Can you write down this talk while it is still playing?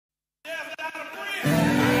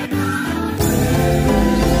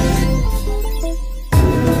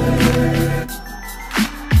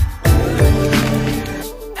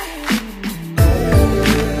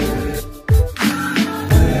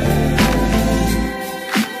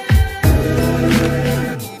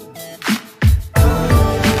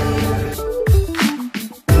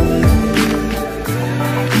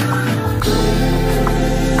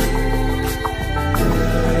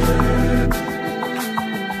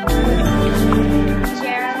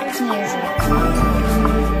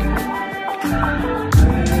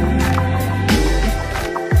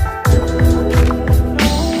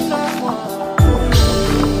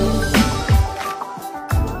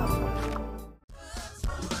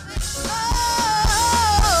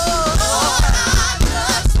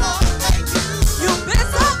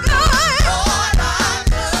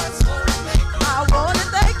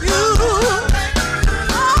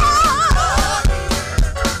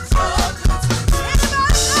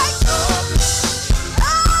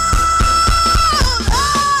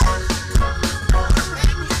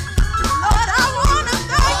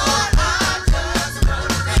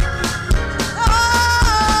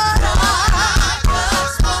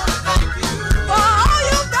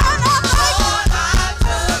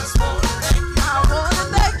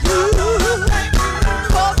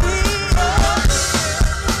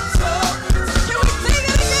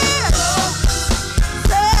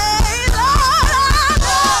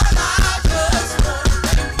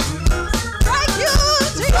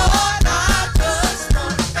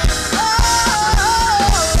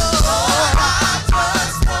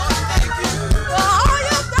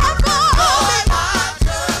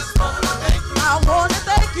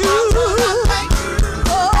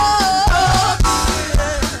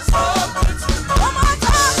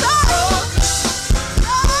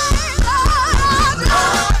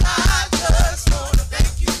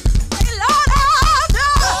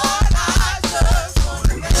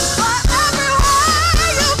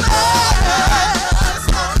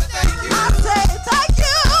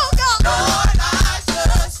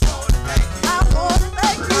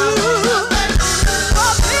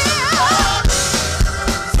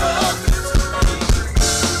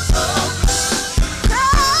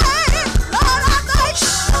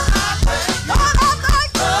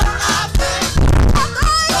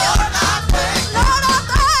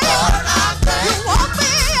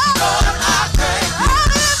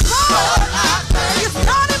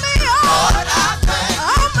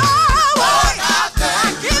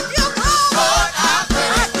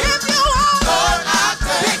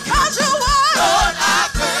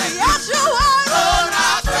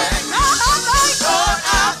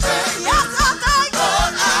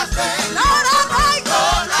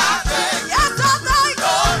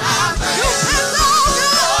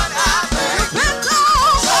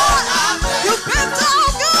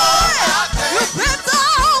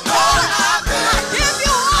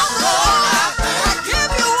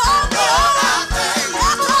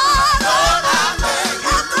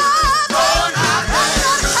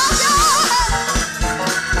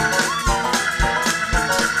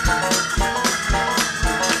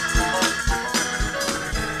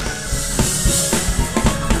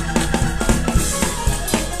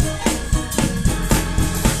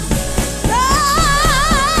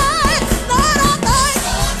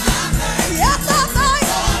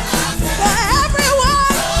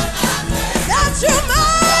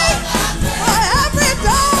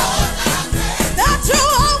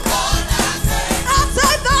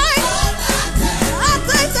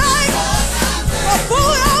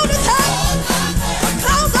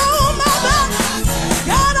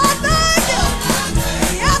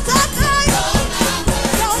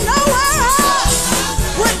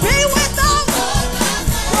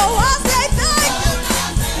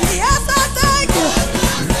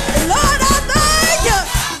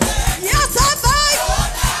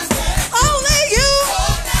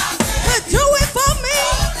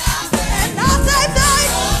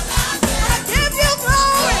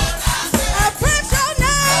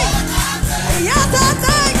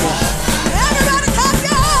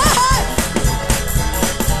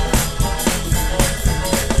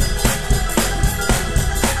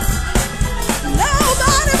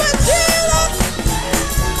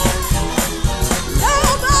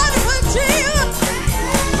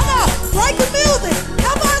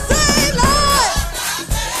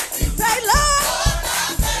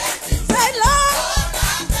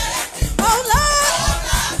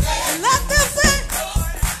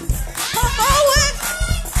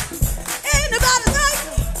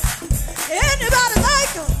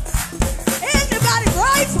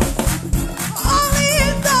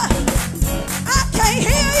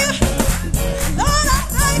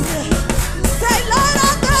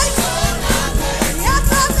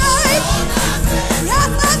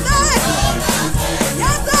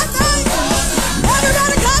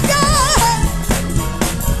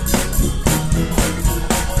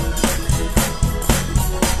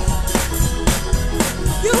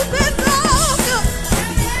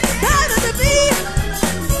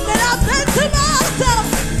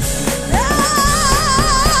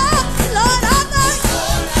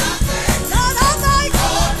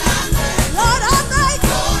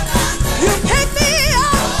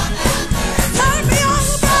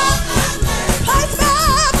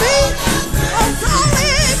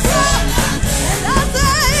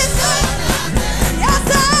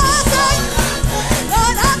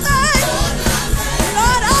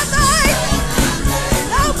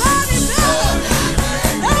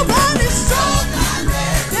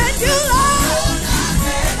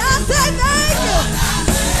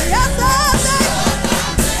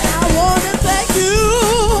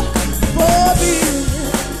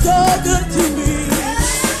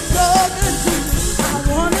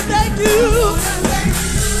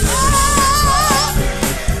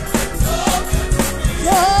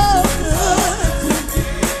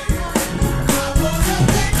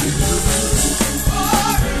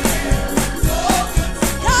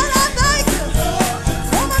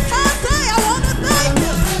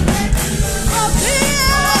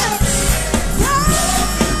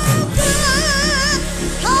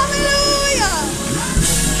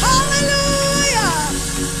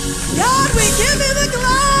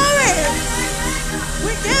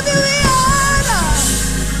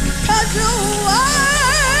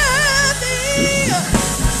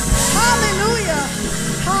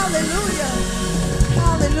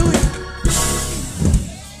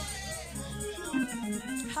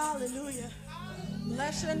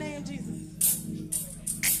Bless your name, Jesus.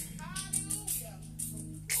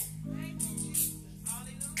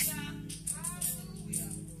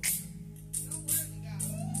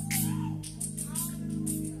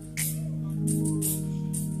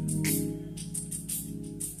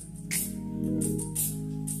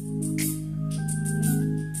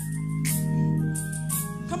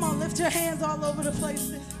 Come on, lift your hands all over the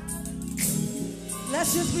place.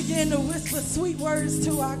 Let's just begin to whisper sweet words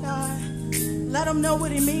to our God. Let him know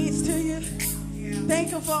what he means to you.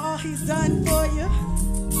 Thank him for all he's done for you.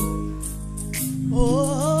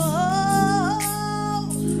 Oh,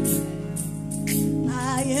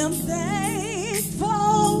 I am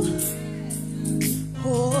thankful.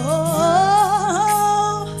 Oh,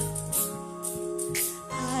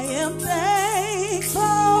 I am thankful.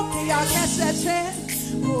 Can y'all catch that chant?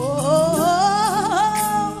 Oh,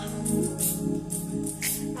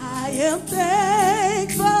 I am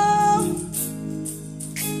thankful.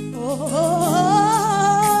 Oh,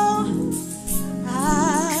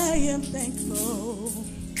 I am thankful.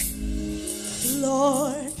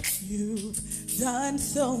 Lord, you've done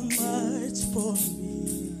so much for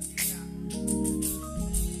me.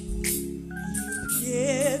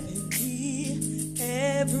 You've given me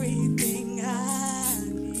everything I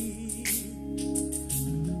need.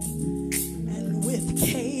 And with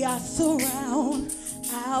chaos around,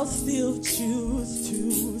 I'll still choose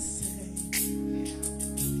to say,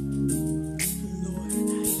 Lord,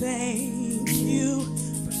 I thank you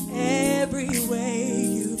for every way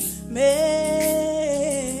you've made.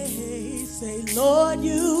 Say, Lord,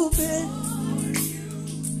 you've been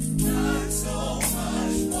done so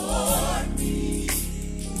much for me.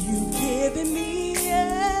 You've given me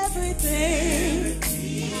everything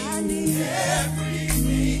I need.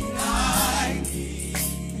 Everything I need.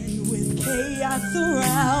 And with chaos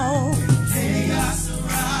around,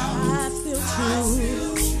 I still choose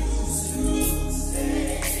to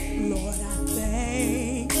say, Lord, I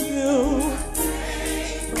thank you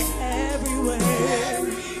for every way.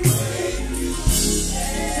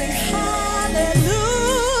 Sing hallelujah.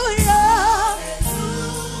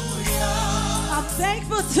 I'm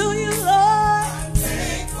thankful to you, Lord.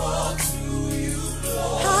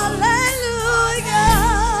 Hallelujah.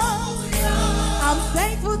 I'm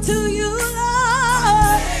thankful to you,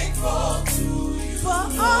 Lord. For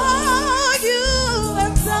all you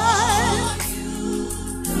have done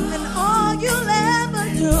and all you'll ever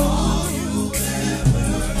do.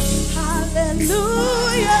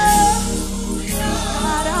 Hallelujah.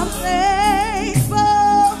 God, I'm thankful.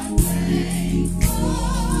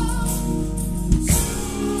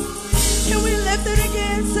 Can we lift it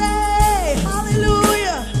again? Say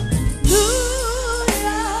hallelujah.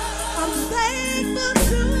 Hallelujah. I'm thankful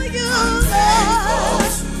to you,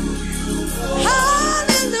 Lord.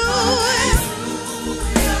 Hallelujah.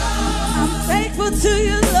 I'm thankful to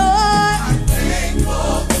you, Lord.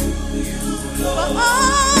 For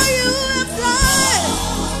all you have done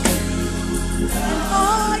and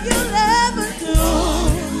all you'll ever do.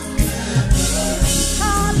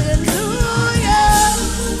 Hallelujah.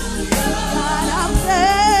 God, I'm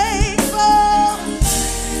thankful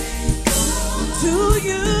to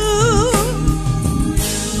you.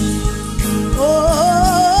 Oh,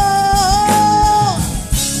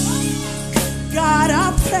 God,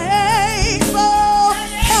 I'm thankful.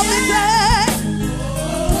 Help me say,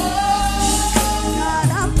 God,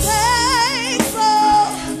 I'm thankful.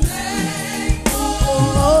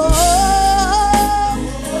 Oh,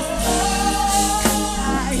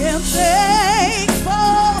 I am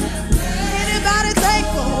thankful. Anybody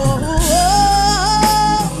thankful?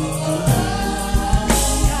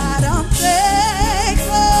 God, I'm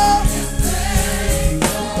thankful.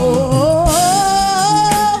 Oh,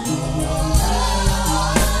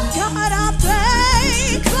 God, I'm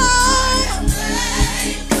thankful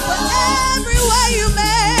for every way you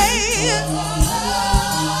made.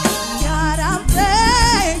 God, I'm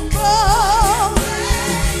thankful.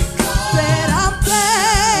 Said I'm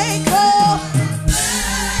thankful.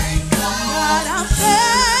 God, I'm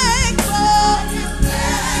thankful.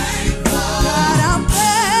 God, I'm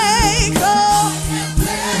thankful.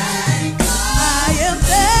 I am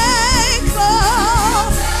thankful.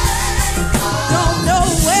 Don't know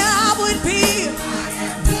where I would be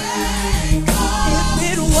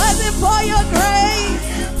if it wasn't for your grace.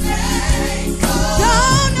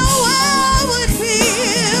 Don't know where I would be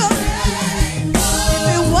if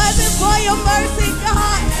it wasn't for your mercy,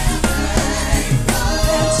 God.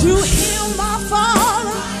 That you healed my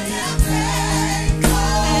father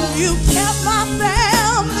and you kept my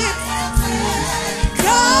family.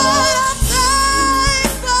 God, I'm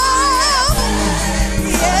thankful.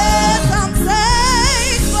 Yes, I'm thankful.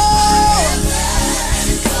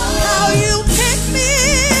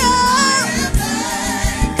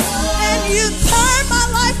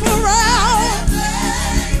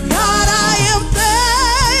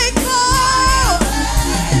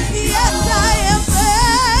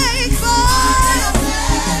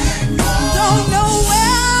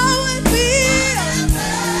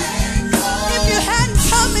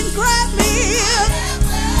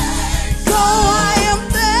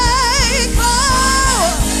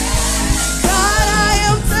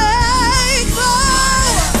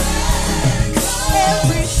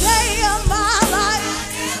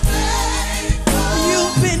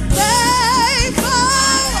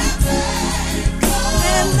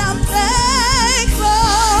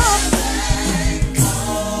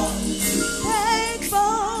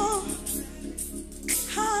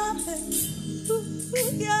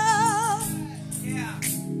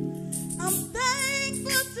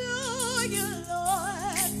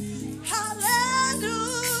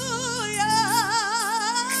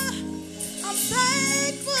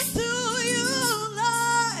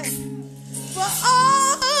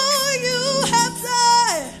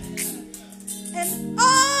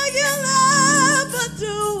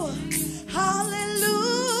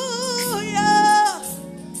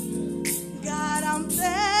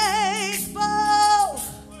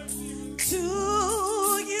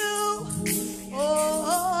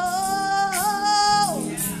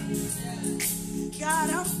 God,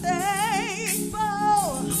 I'm thankful.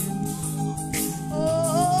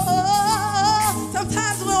 Oh,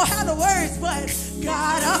 sometimes we don't have the words, but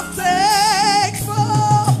God, I'm thankful.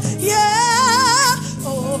 Yeah.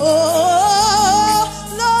 Oh,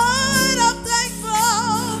 Lord, I'm thankful.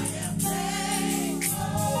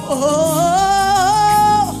 Oh.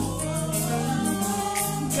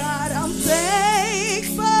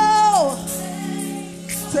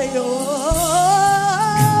 Say, oh,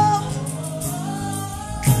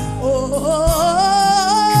 oh,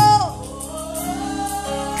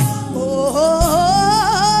 oh,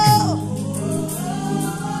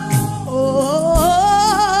 oh,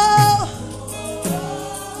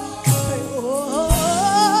 say, oh,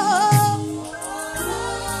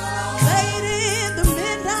 late in the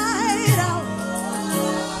midnight hour,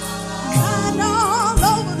 lying all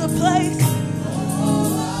over the place,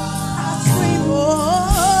 I scream, oh.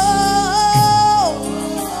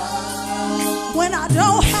 When I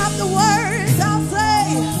don't have the words, I'll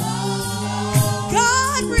say,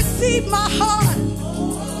 God, receive my heart.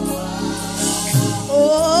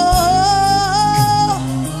 Oh,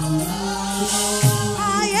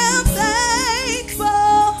 I am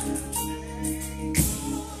thankful.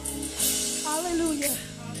 Hallelujah.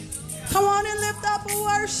 Come on and lift up a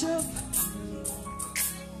worship.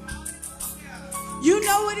 You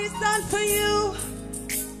know what he's done for you.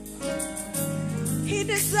 He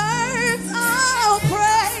deserves all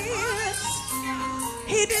praise.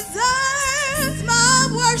 He deserves my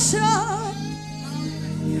worship.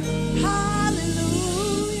 Hallelujah.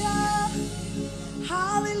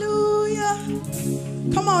 Hallelujah.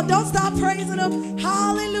 Come on, don't stop praising him.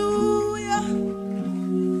 Hallelujah.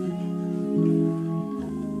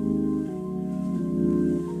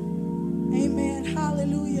 Amen.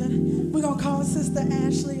 Hallelujah. We're going to call Sister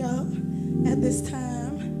Ashley up at this time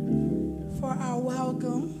for our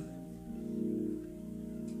welcome.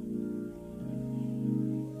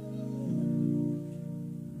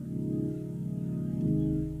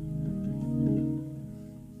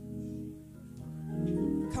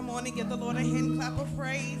 Come on and give the Lord a hand clap of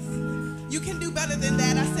praise. You can do better than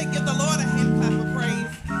that. I said give the Lord a hand clap of praise.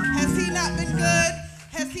 Has he not been good?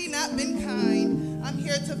 Has he not been kind? I'm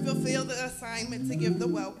here to fulfill the assignment to give the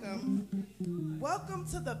welcome. Welcome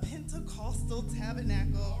to the Pentecostal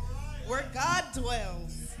Tabernacle, where God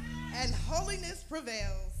dwells and holiness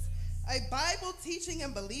prevails. A Bible teaching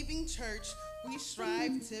and believing church we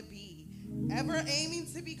strive to be, ever aiming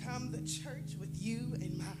to become the church with you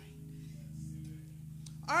in mind.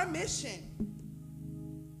 Our mission: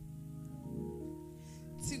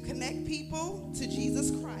 to connect people to Jesus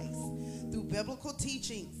Christ through biblical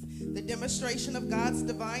teachings, the demonstration of God's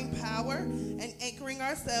divine power, and anchoring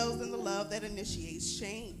ourselves in the love that initiates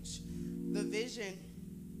change. The vision: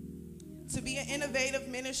 to be an innovative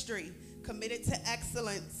ministry committed to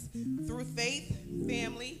excellence through faith,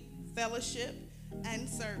 family, fellowship, and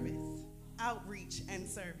service, outreach and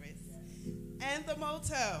service. And the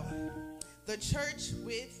motto: the church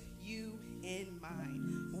with you in mind.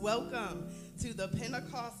 Welcome to the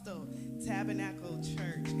Pentecostal Tabernacle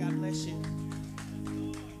Church. God bless you.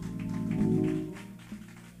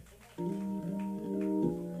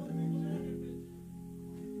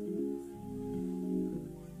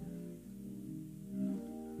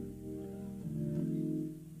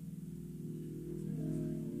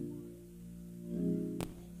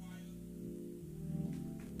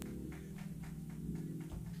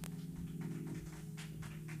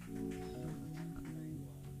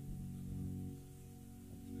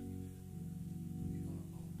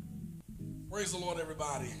 Praise the Lord,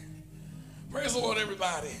 everybody. Praise the Lord,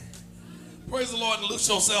 everybody. Praise the Lord and loose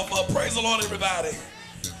yourself up. Praise the Lord, everybody.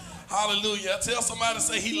 Hallelujah. Tell somebody,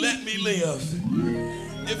 say, he let me live.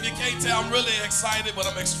 If you can't tell, I'm really excited, but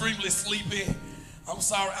I'm extremely sleepy. I'm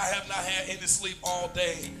sorry, I have not had any sleep all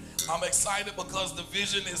day. I'm excited because the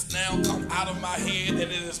vision is now come out of my head and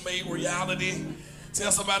it is made reality.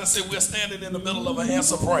 Tell somebody, say, we're standing in the middle of an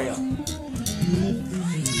answered prayer.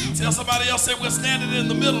 Tell somebody else, say, we're standing in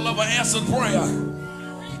the middle of an answered prayer.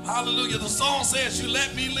 Hallelujah. The song says, you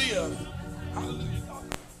let me live. Hallelujah.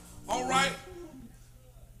 All right.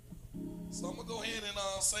 So I'm going to go ahead and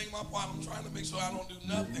sing my part. I'm trying to make sure I don't do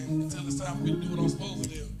nothing until it's time for me to do what I'm supposed to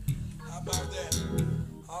do. How about that?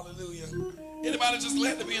 Hallelujah. Anybody just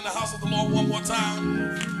glad to be in the house of the Lord one more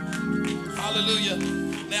time? Hallelujah.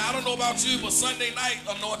 Now, I don't know about you, but Sunday night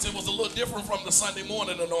anointing was a little different from the Sunday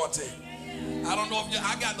morning anointing. I don't know if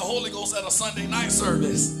I got the Holy Ghost at a Sunday night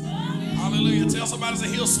service. Hallelujah. Tell somebody, say,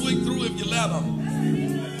 he'll swing through if you let him.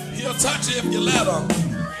 He'll touch you if you let him.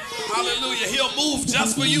 Hallelujah. He'll move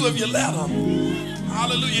just for you if you let him.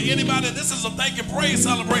 Hallelujah. Anybody, this is a thank and praise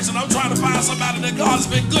celebration. I'm trying to find somebody that God's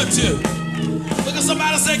been good to. Look at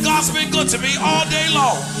somebody and say, God's been good to me all day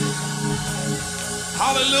long.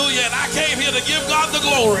 Hallelujah. And I came here to give God the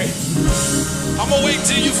glory. I'm going to wait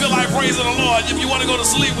till you feel like praising the Lord. If you want to go to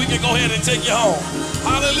sleep, we can go ahead and take you home.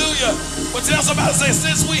 Hallelujah. But tell somebody, say,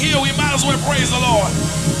 since we're here, we might as well praise the Lord.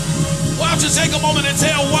 Why don't you take a moment and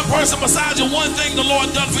tell one person beside you one thing the Lord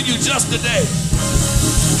done for you just today.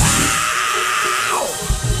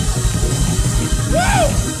 Woo!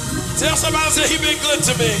 Tell somebody, say, he been good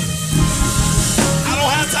to me. I don't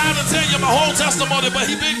have time to tell you my whole testimony, but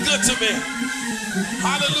he been good to me.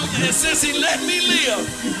 Hallelujah. And since he let me live,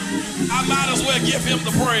 I might as well give him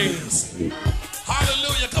the praise.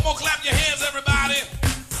 Hallelujah. Come on, clap your hands, everybody.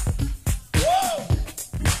 Woo!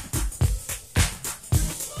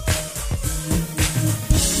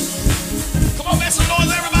 Come on, make some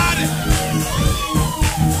noise, everybody.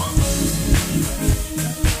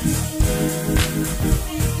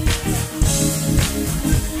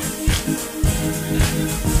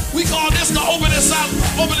 We call this the opening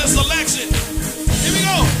selection. Here we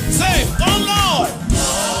go. Say, oh Lord,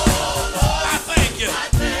 I thank you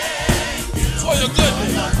for your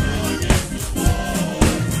goodness.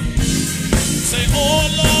 Say, oh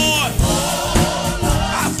Lord,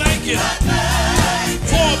 I thank you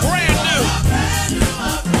for a brand new.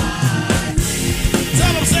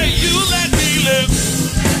 Tell them, say, you let me live.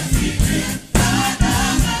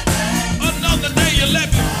 Another day you let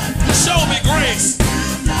me show me grace.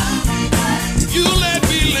 You let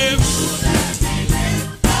me live.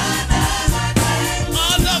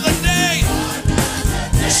 Another day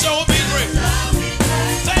you show me grace.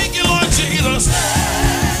 Thank you, Lord Jesus.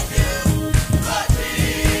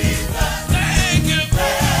 Thank you,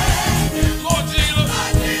 Lord Jesus.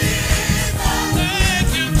 Thank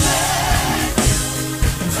you.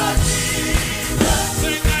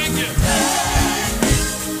 Say thank you.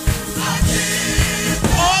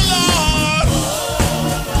 Oh Lord,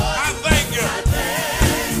 I thank you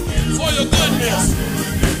for your goodness.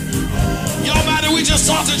 Y'all mind if we just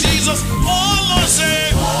talk to Jesus? Oh Lord,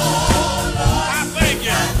 say, I thank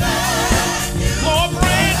you for a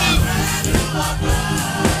brand new.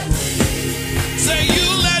 Say, you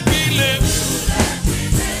let me live.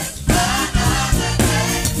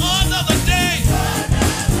 Another day,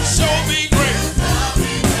 show me grace.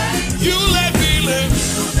 You let me live.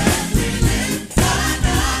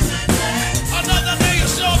 Another day, you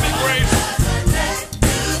show me grace.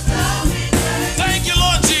 Thank you,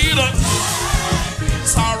 Lord Jesus.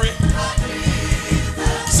 Sorry.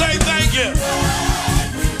 Say thank you,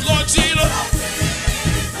 Lord Jesus.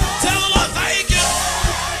 Tell the Lord thank you,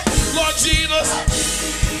 Lord Jesus.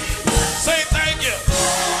 Say thank you,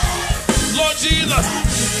 Lord Jesus.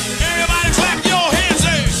 Everybody clap your hands,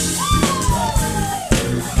 hey.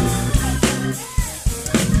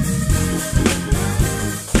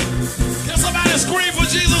 Can somebody scream for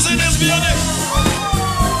Jesus in this building?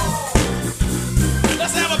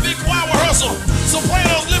 Let's have a big choir rehearsal.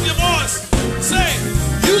 Sopranos, lift your voice. Say,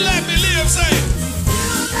 you let me live. Say,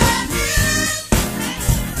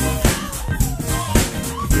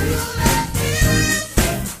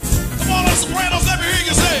 come on, sopranos, let me hear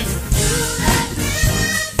you say,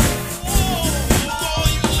 oh,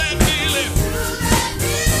 you let me live.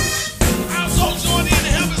 I'm so joined in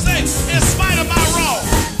to help me say, in spite of my wrong.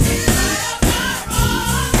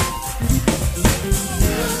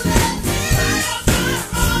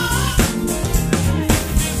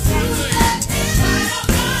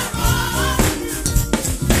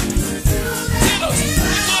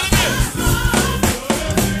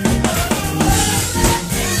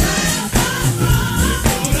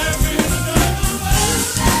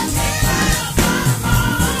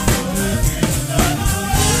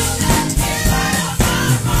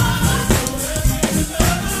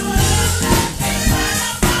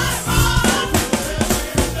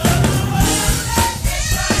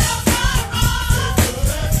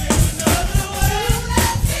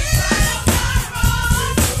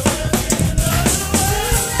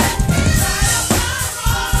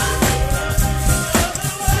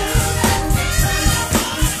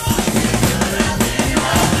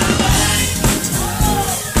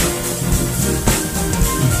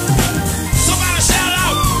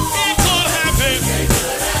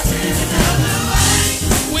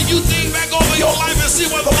 See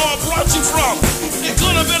where the Lord brought you from. It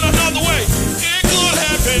could have been another way. It could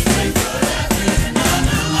have been.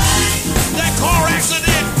 That car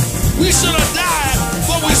accident, we should have died,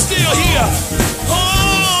 but we're still here.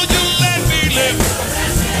 Oh, you let me live.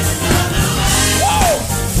 Whoa,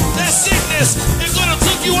 that sickness, it could have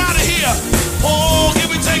took you out of here. Oh, can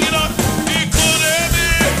we take it up? It could have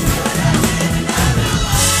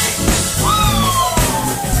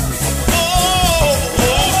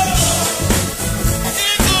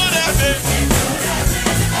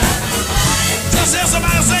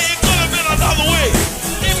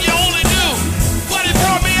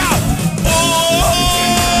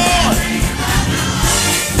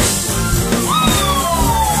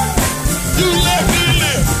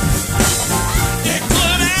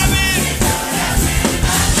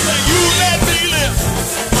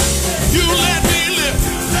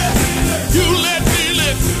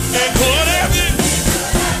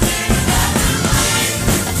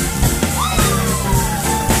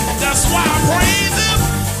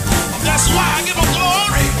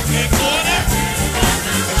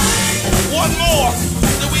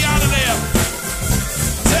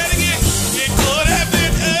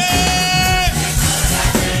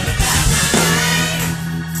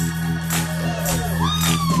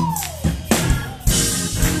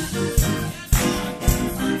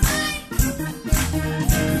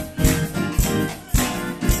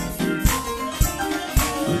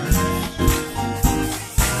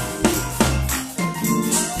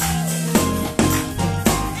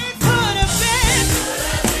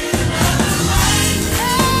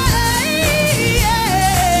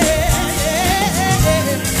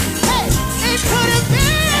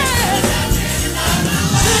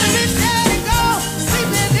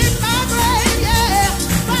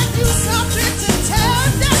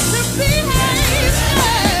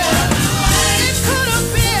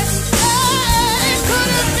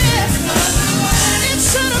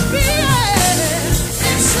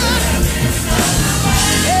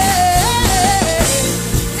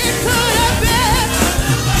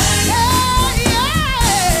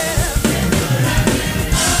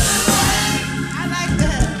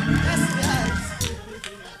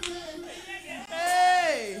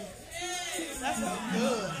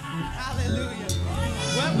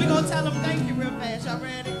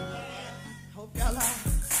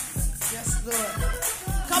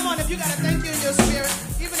You got to thank you in your spirit.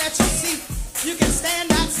 Even at your seat, you can stand,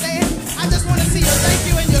 not stand. I just want to see you thank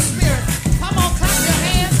you in your spirit. Come on, clap your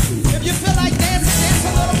hands. If you feel like dancing, dance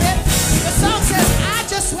a little bit. The song says, I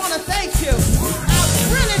just want to thank you. I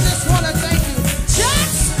really just want to thank you.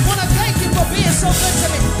 Just want to thank you for being so good to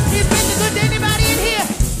me. He's been so good to anybody in here.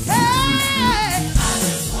 Hey! I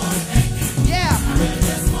just want to thank you. Yeah.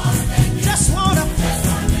 Just want to thank you. Just want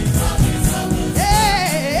to.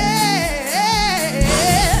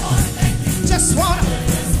 Just wanna,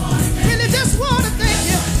 really just wanna thank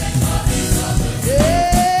you.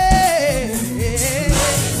 Yeah,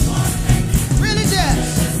 really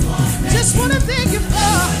just wanna thank you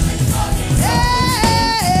for.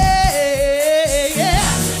 Yeah,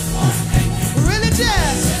 really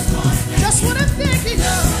just wanna thank you.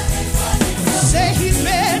 Say he's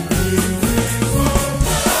been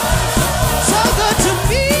so good to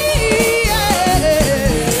me.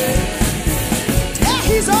 Yeah,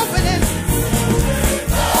 he's opening.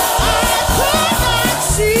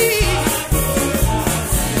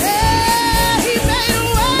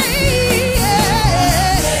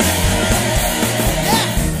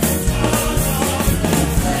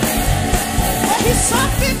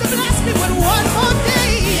 Something to bless me with one more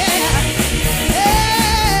day, yeah.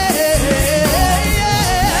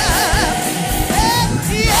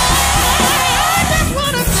 I just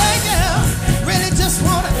wanna thank you. Really just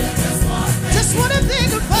wanna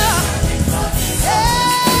thank you for.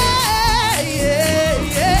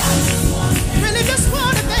 Really just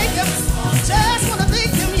wanna thank you. Just wanna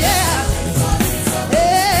thank him, yeah.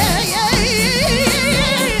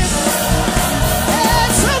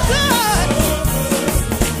 It's so good.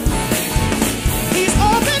 He's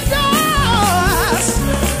opened doors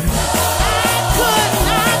I could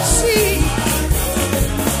not see.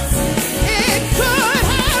 It could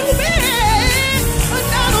have been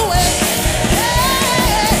another way.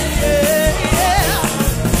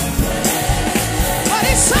 But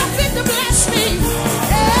it's something to bless me.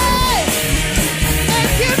 And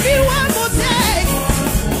give me one more day.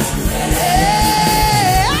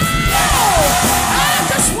 I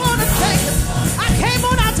just want to thank you. I came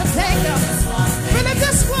on out to thank you. Really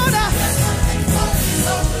just wanna,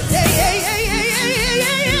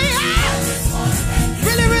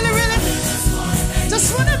 really, just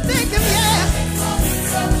wanna thank him, yeah.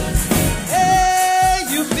 Hey,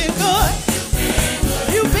 you've been good.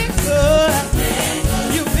 You've been good.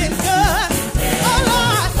 You've been good. Oh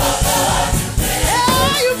Lord.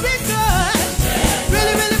 Yeah, you've been good.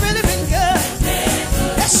 Really been good.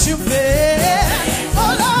 Yes, you've been.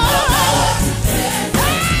 Oh Lord.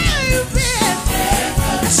 Hey, you've been.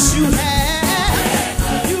 Yes, you have.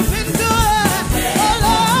 You've been good. Oh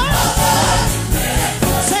Lord.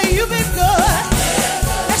 Say you've been good.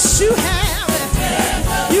 Yes, you have.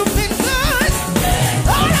 You've been good.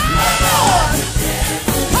 Oh Lord.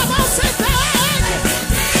 Come on, say thank you.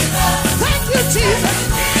 Thank you, Jesus.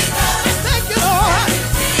 Thank you, Lord.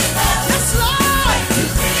 Yes, Lord.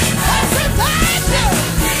 I say thank you.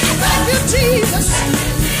 Thank you, Jesus.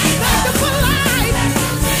 Thank you for life.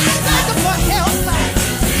 Thank you for health.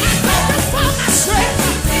 Thank you for my strength.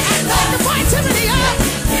 Thank you for activity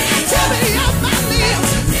of my limbs.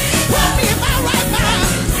 Put me in my right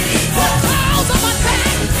mind. Put clothes on my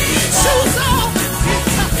back. Shoes on.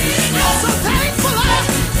 I'm so thankful of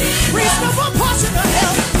reasonable portion of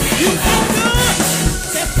health. You've been good.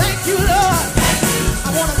 Say thank you, Lord. I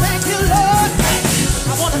want to thank you, Lord.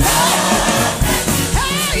 I want to thank you.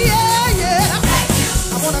 Hey, yeah.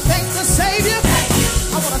 I want to thank the Savior.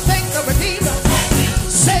 I want to thank the Redeemer.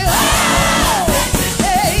 Say, oh,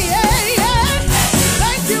 yeah.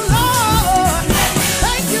 Thank you, Lord.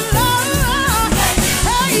 Thank you, Lord.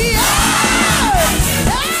 Hey, yeah.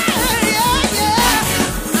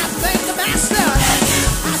 I thank the Master.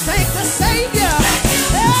 I thank the Savior.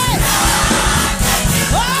 Hey.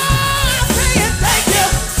 Oh, I'm saying thank you.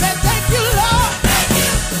 Say thank you, Lord,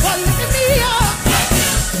 for lifting me up.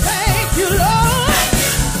 Thank you, Lord,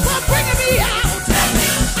 for bringing me out.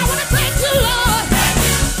 I want to thank you, Lord,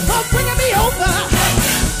 for bringing me over.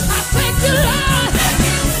 I thank you, Lord,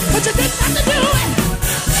 but you didn't have to do it.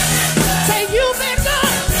 Say you've been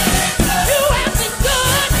good. You have been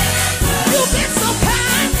good. You've been so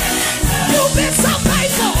kind. You've been so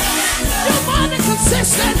faithful. You're more than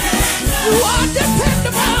consistent. You are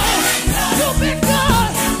dependable. You've been good.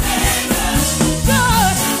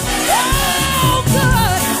 Good. Oh,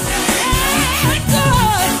 good. Yeah,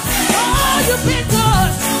 good. Oh, you've been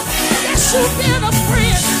good. Yes, you've been a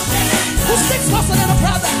friend who sticks closer than a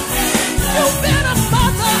brother. You've been a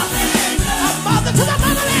mother to the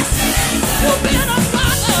motherless. You've been a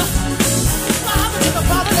father to the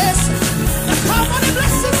fatherless. Come on and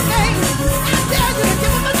bless his name.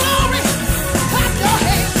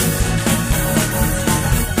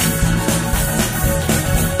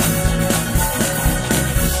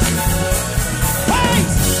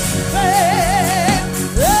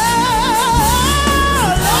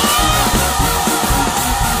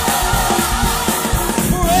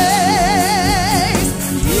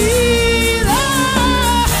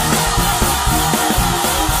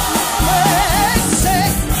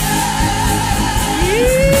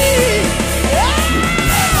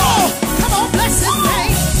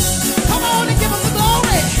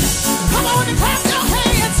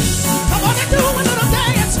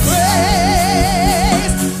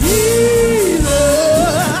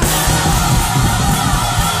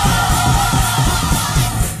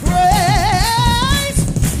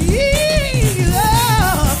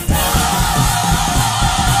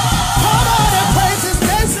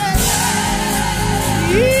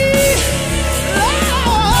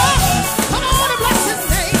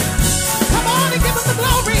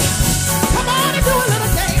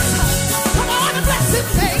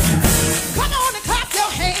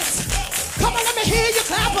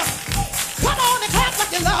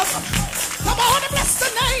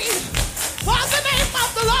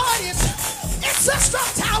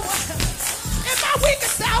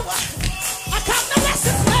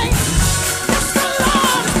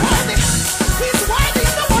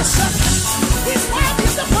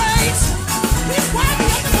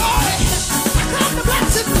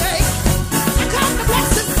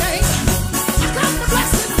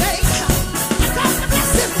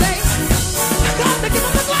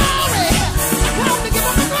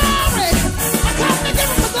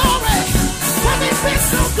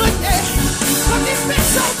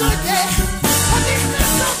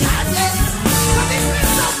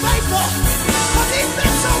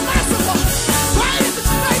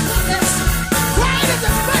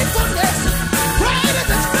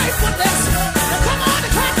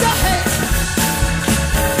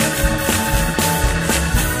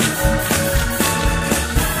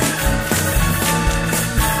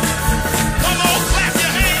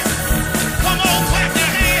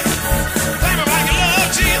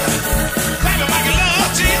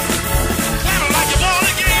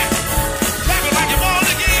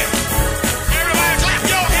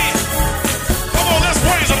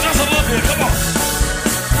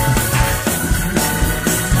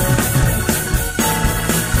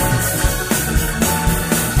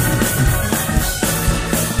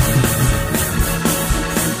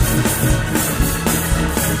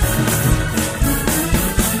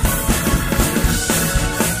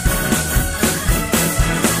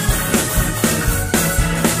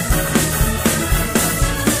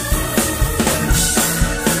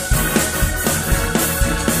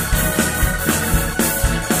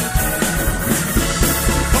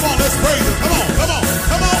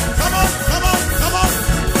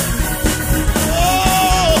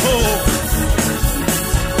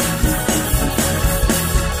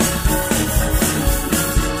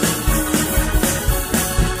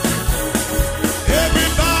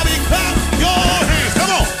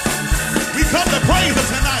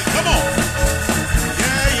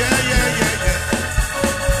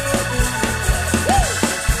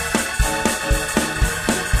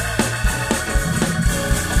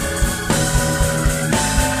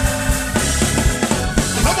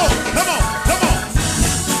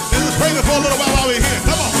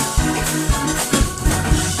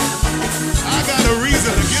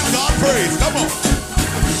 praise. Come on.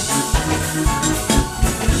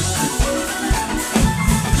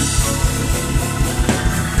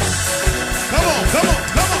 Come on, come on,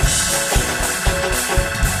 come on.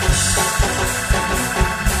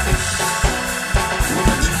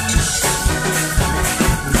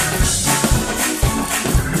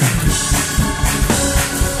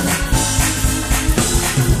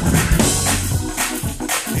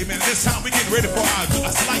 Amen. This time we're getting ready for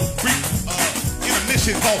a slight brief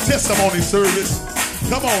intermission called testimony service.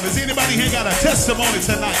 Come on, is anybody here got a testimony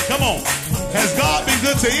tonight? Come on. Has God been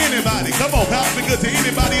good to anybody? Come on, God's been good to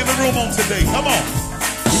anybody in the room on today. Come on.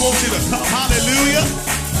 We want you to come, hallelujah.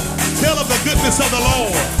 Tell of the goodness of the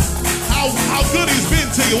Lord. How good he's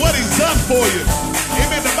been to you, what he's done for you.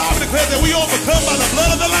 Amen. The Bible declares that we overcome by the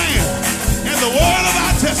blood of the Lamb and the word of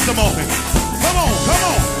our testimony. Come on, come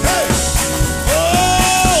on. Hey. Oh.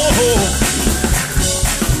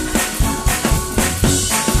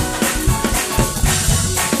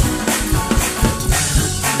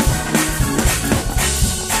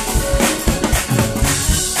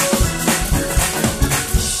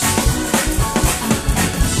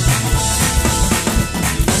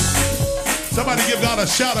 Somebody give God a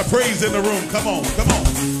shout of praise in the room. Come on, come on.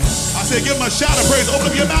 I said give him a shout of praise. Open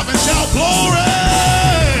up your mouth and shout glory.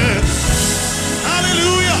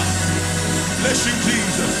 Hallelujah. Bless you,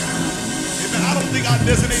 Jesus. Amen. I don't think our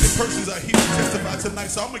designated persons are here to testify tonight,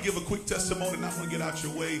 so I'm going to give a quick testimony and I'm going to get out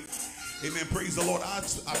your way. Amen. Praise the Lord. I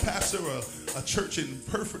pastor a church in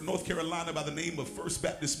Hereford, North Carolina by the name of First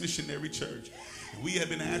Baptist Missionary Church. We have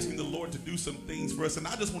been asking the Lord to do some things for us, and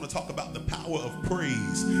I just want to talk about the power of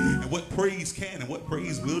praise and what praise can and what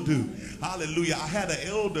praise will do. Hallelujah. I had an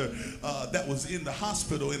elder that was in the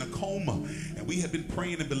hospital in a coma, and we had been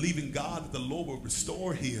praying and believing God that the Lord will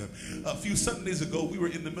restore him. A few Sundays ago, we were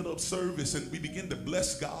in the middle of service, and we began to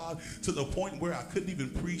bless God to the point where I couldn't even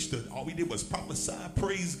preach. All we did was prophesy,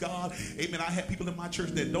 praise God. Amen. I had people in my church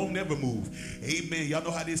that don't never move. Amen. Y'all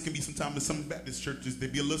know how this can be sometimes in some Baptist churches. They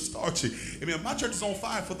be a little starchy. Amen. My church is on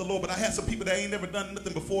fire for the Lord, but I had some people that ain't never done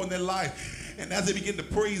nothing before in their life. And as they began to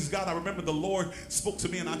praise God, I remember the Lord spoke to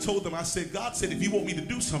me, and I told them, I said, God said, if you want me to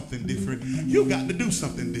do something different, you got to do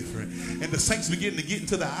something different. And the saints began to get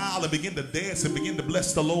into the aisle and begin to dance and begin to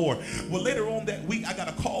bless the Lord. Well, later on that week, I got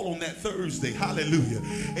a call on that Thursday, hallelujah,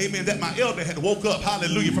 amen, that my elder had woke up,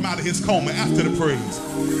 hallelujah, from out of his coma after the praise.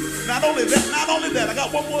 Not only that, I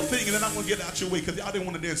got one more thing, and then I'm going to get out your way because y'all didn't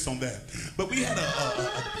want to dance on that. But we had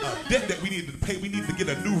a debt that we needed to pay. We needed to get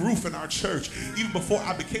a new roof in our church. Even before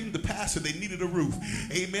I became the pastor, they needed a roof.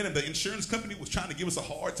 Amen. And the insurance company was trying to give us a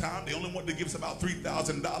hard time. They only wanted to give us about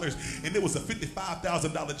 $3,000. And it was a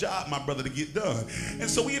 $55,000 job, my brother, to get done. And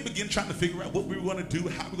so we began trying to figure out what we were going to do,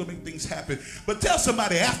 how we were going to make things happen. But tell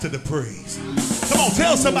somebody after the praise. Come on,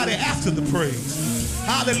 tell somebody after the praise.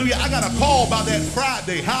 Hallelujah. I got a call by that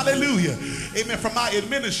Friday. Hallelujah. Amen. From my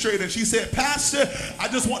administrator. She said, Pastor, I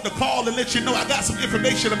just want to call and let you know I got some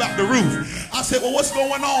information about the roof. I said, well, what's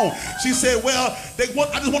going on? She said, well, I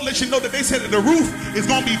just want to let you know that they said that the roof is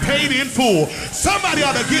going to be paid in full. Somebody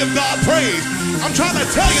ought to give God praise. I'm trying to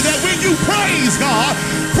tell you that when you praise God,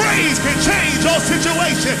 praise can change your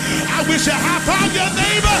situation. I wish you high five your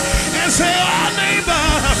neighbor and say, oh, neighbor,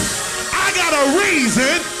 I got a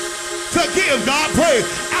reason to give God praise.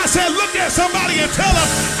 I said, look at somebody and tell them,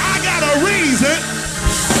 I got a reason.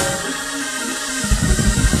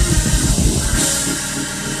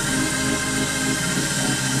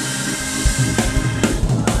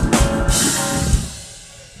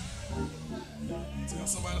 Tell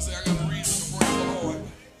somebody, say, I got a reason to praise the Lord.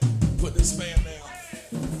 Put this fan down.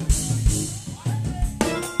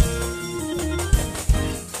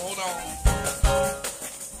 Hold on.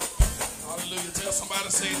 Hallelujah. Tell somebody,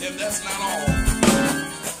 say that that's not all.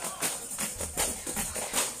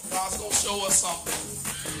 God's going to show us something.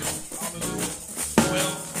 Hallelujah.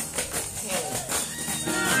 Well,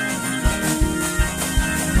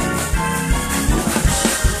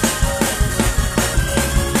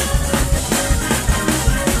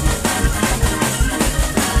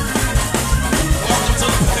 welcome to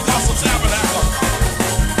the Pentecostal Tabernacle.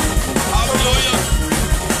 Hallelujah.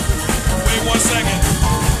 Wait 1 second.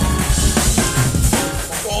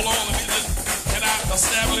 Hold on, can I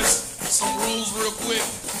establish some rules real quick?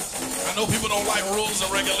 I know people don't like rules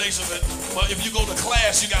and regulations, but if you go to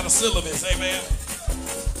class, you got a syllabus, amen?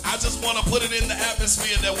 I just want to put it in the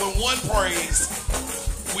atmosphere that when one prays,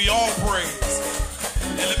 we all praise.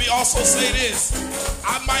 And let me also say this.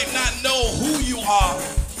 I might not know who you are,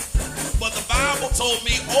 but the Bible told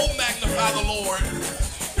me, oh, magnify the Lord.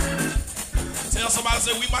 Tell somebody,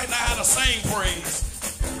 say, we might not have the same praise.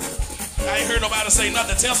 I ain't heard nobody say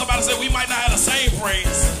nothing. Tell somebody, say, we might not have the same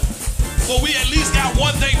praise, but we at least got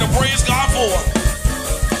one thing to praise God for.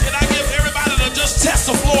 Can I give everybody to just test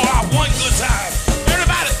the floor out one good time?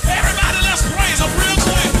 Everybody, let's praise him real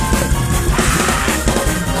quick.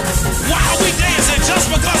 Why are we dancing? Just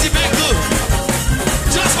because he been good.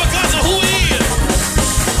 Just because of who he is.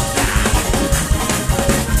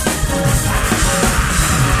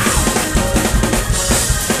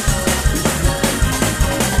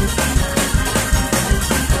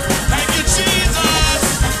 Thank you,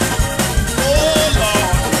 Jesus. Oh,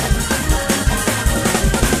 Lord.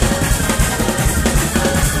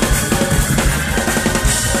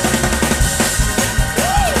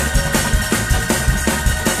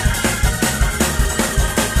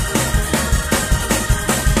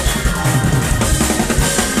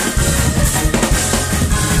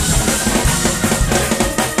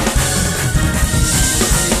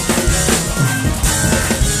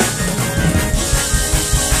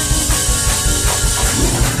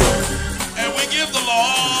 And we give the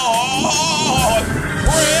Lord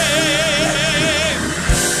praise.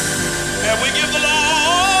 And we give the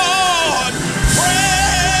Lord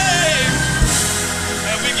praise.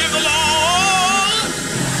 And we give the Lord,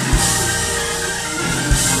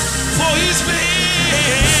 for he's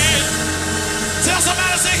been. Tell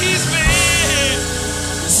somebody, say he's been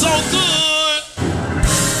so good.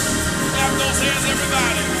 Clap those hands,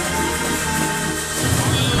 everybody.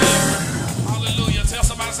 Hallelujah. Hallelujah. Tell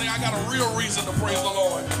somebody, say, I got a real reason to praise the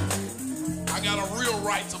Lord. I got a real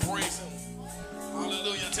right to praise him.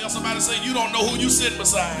 Hallelujah. Tell somebody, say, you don't know who you sitting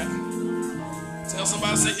beside. Tell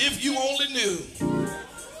somebody, say, if you only knew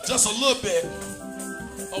just a little bit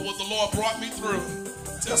of what the Lord brought me through.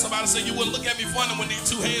 Tell somebody, say, you wouldn't look at me funny when these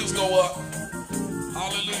two hands go up.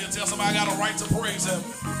 Hallelujah. Tell somebody, I got a right to praise him.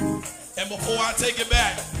 And before I take it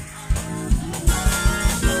back,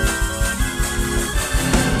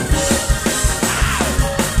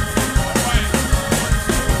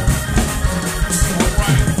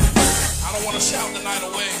 I don't want to shout the night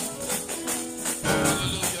away.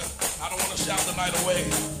 Hallelujah. I don't want to shout the night away.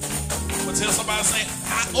 But tell somebody, say,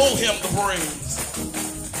 I owe him the praise.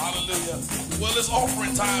 Hallelujah. Well, it's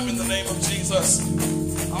offering time in the name of Jesus.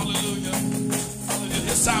 Hallelujah.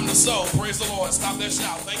 Hallelujah. It's time to sow. Praise the Lord. Stop that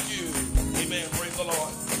shout. Thank you. Amen. Praise the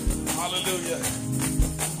Lord. Hallelujah.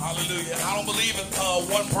 Hallelujah. I don't believe in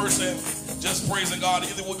one person just praising God.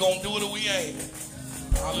 Either we're going to do it or we ain't.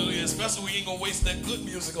 Hallelujah. Especially we ain't going to waste that good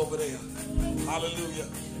music over there. Hallelujah.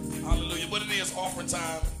 Hallelujah. But it is offering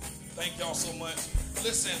time. Thank y'all so much.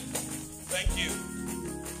 Listen. Thank you.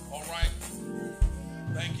 All right.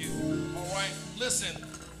 Thank you. All right. Listen.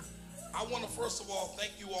 I want to first of all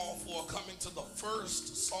thank you all for coming to the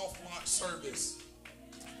first soft launch service.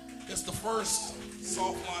 It's the first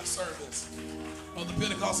soft launch service of the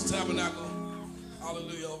Pentecostal Tabernacle,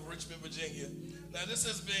 hallelujah, of Richmond, Virginia. Now, this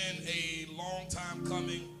has been a long time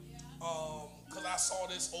coming because I saw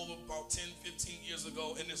this over about 10, 15 years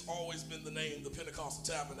ago, and it's always been the name, the Pentecostal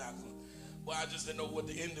Tabernacle. But I just didn't know what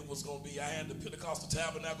the ending was going to be. I had the Pentecostal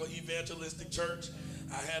Tabernacle Evangelistic Church.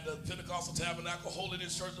 I had the Pentecostal Tabernacle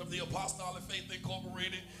Holiness Church of the Apostolic Faith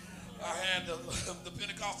Incorporated. I had the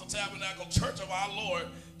Pentecostal Tabernacle Church of our Lord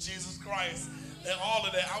Jesus Christ. And all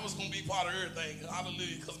of that, I was going to be part of everything.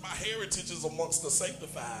 Hallelujah. Because my heritage is amongst the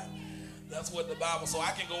sanctified. That's what the Bible, so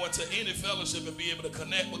I can go into any fellowship and be able to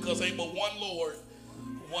connect because ain't but one Lord,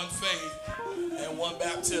 one faith, and one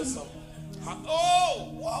baptism. Oh,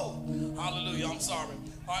 whoa. Hallelujah. I'm sorry.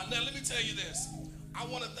 All right, now let me tell you this. I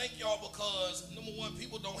want to thank y'all because, number one,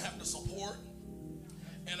 people don't have the support.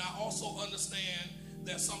 And I also understand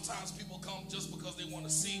that sometimes people come just because they want to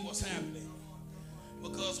see what's happening.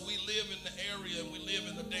 Because we live in the area and we live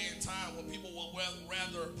in the day and time when people will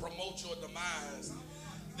rather promote your demise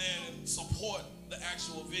than support the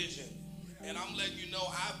actual vision. And I'm letting you know,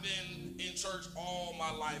 I've been in church all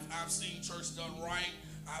my life. I've seen church done right.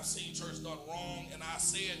 I've seen church done wrong. And I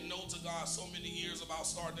said no to God so many years about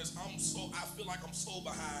starting this. I feel like I'm so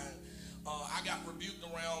behind. I got rebuked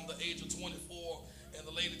around the age of 24. And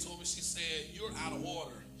the lady told me, she said, you're out of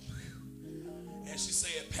order. And she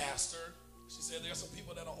said, Pastor, she said, there's some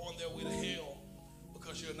people that are on their way to hell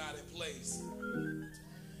because you're not in place.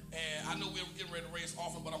 And I know we're getting ready to raise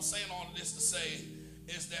offering, but I'm saying all of this to say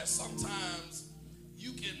is that sometimes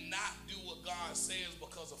you cannot do what God says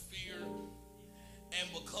because of fear and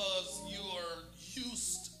because you are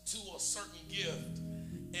used to a certain gift.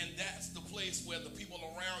 And that's the place where the people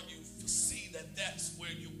around you see that that's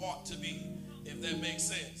where you ought to be, if that makes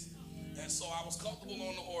sense. And so I was comfortable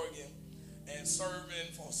on the organ and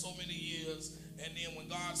serving for so many years. And then when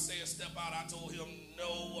God said step out, I told him no,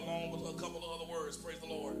 along with a couple of other words. Praise the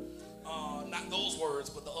Lord. Not those words,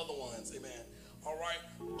 but the other ones. Amen. All right,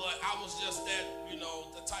 but I was just that, you know,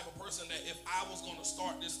 the type of person that if I was going to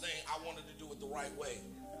start this thing, I wanted to do it the right way.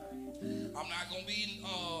 I'm not going to be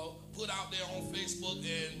put out there on Facebook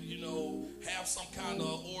and, you know, have some kind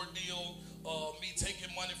of ordeal of me taking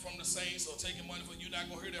money from the saints or taking money from, you're not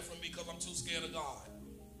going to hear that from me because I'm too scared of God.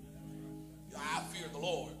 I fear the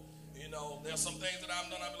Lord. You know, there's some things that I've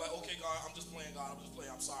done, I'll be like, okay, God, I'm just playing, God, I'm just playing,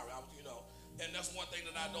 I'm sorry, you know. And that's one thing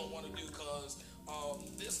that I don't want to do because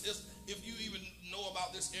this is, if you even know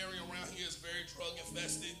about this area around here, it's very drug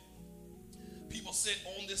infested. People sit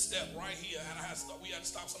on this step right here, and we had to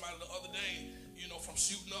stop somebody the other day, you know, from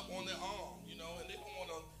shooting up on their arm, you know, and they don't want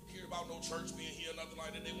to hear about no church being here, nothing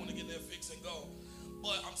like that. They want to get their fix and go.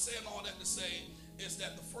 But I'm saying all that to say is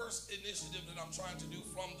that the first initiative that I'm trying to do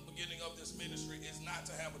from the beginning of this ministry is not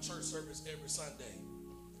to have a church service every Sunday.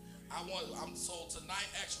 So tonight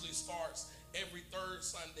actually starts every third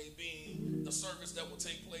Sunday being the service that will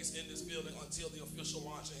take place in this building until the official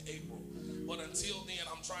launch in April. But until then,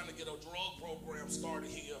 I'm trying to get a drug program started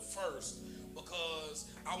here first because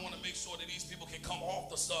I want to make sure that these people can come off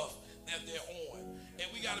the stuff that they're on. And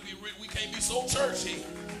we got to be we can't be so churchy,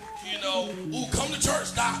 you know, ooh, come to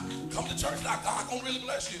church, Doc. Come to church, Doc. God gonna really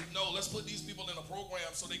bless you. No, let's put these people in a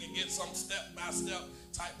program so they can get some step-by-step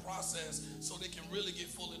type process so they can really get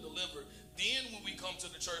fully delivered. Then when we come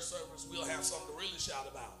to the church service, we'll have something to really shout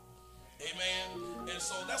about. Amen. And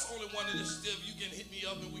so that's only one initiative. You can hit me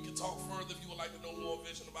up and we can talk further if you would like to know more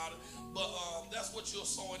vision about it. But that's what you're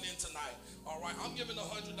sowing in tonight. All right. I'm giving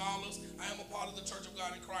 $100. I am a part of the Church of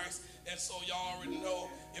God in Christ. And so y'all already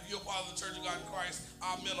know if you're a part of the Church of God in Christ,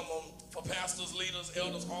 our minimum for pastors, leaders,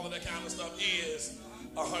 elders, all of that kind of stuff is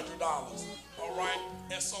 $100. All right.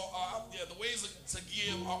 And so, yeah, the ways to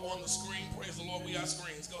give are on the screen. Praise the Lord. We got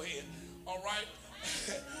screens. Go ahead. All right.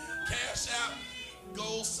 Cash App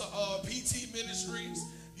goes to PT Ministries.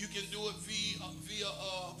 You can do it via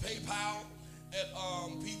PayPal at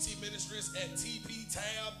PT Ministries at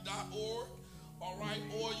tptab.org. All right,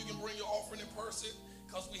 or you can bring your offering in person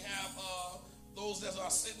because we have those that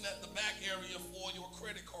are sitting at the back area for your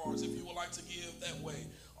credit cards if you would like to give that way.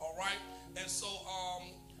 All right, and so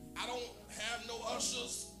I don't have no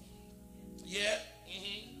ushers yet.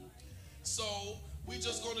 So we're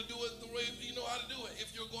just going to do it the way you know how to do it.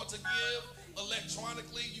 If you're going to give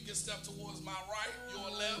electronically, you can step towards my right,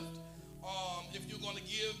 your left. If you're going to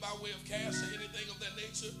give by way of cash or anything of that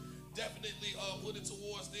nature, definitely put it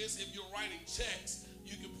towards this. If you're writing checks,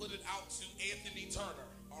 you can put it out to Anthony Turner.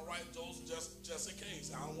 All right, those just in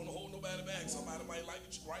case. I don't want to hold nobody back. Somebody might like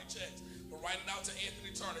to write checks, but write it out to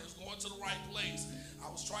Anthony Turner. It's going to the right place. I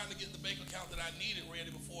was trying to get the bank account that I needed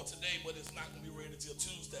ready before today, but it's not going to be ready until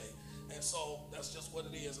Tuesday. And so that's just what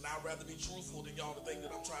it is. And I'd rather be truthful than y'all to think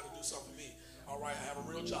that I'm trying to do something for me. All right, I have a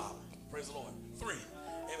real job. Praise the Lord. 3.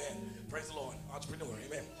 Amen. Praise the Lord. Entrepreneur.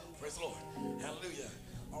 Amen. Praise the Lord. Hallelujah.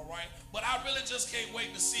 All right. But I really just can't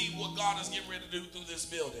wait to see what God is getting ready to do through this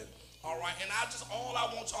building. All right. And all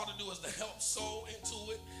I want y'all to do is to help sow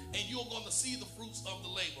into it. And you're going to see the fruits of the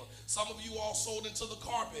labor. Some of you all sold into the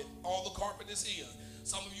carpet. All the carpet is here.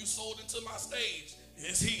 Some of you sold into my stage.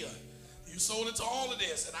 It's here. You sold into all of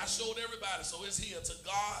this, and I showed everybody, so it's here. To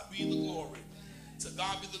God be the glory. To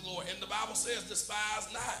God be the glory. And the Bible says, despise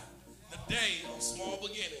not the day of small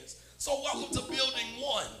beginnings. So welcome to Building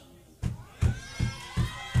 1.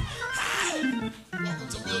 Hi. Welcome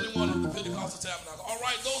to Building 1 of the Pentecostal Tabernacle. All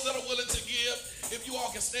right, those that are willing to give, if you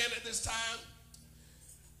all can stand at this time.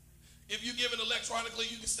 If you give it electronically,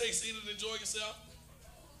 you can stay seated and enjoy yourself.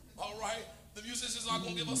 All right. The musicians are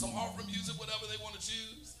going to give us some offering music, whatever they want to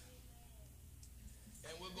choose.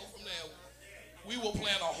 And we'll go from there. We will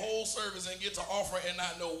plan a whole service and get to offer and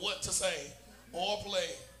not know what to say or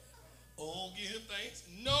play. Oh, give thanks.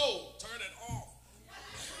 No, turn it off.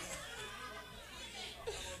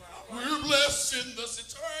 We're blessed in the city.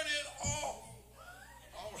 Turn it off.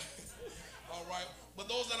 All right. All right. But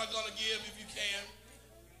those that are going to give, if you can,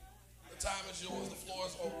 the time is yours. The floor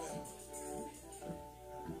is open.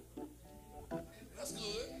 That's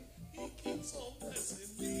good. He keeps on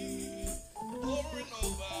blessing me over and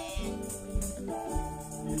over.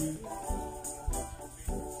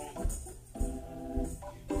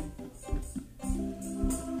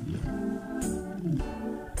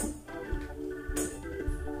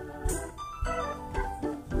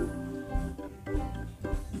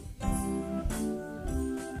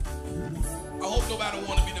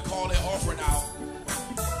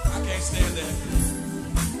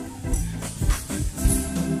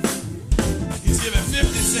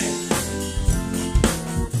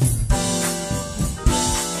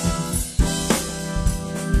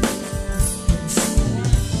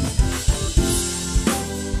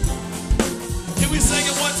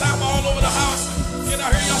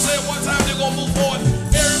 going to move forward.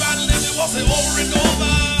 Everybody lift it. We'll say over and over.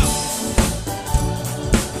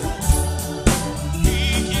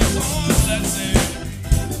 He keeps on blessing.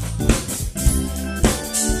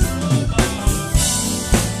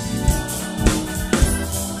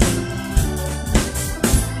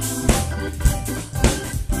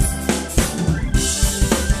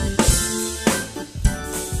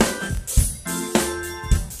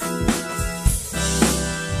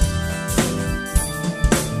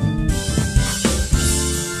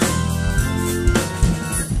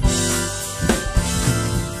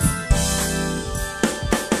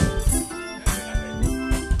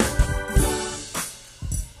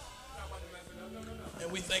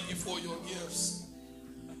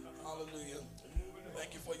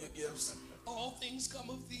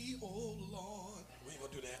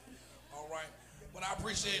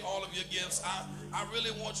 I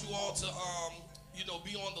really want you all to,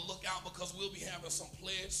 be on the lookout because we'll be having some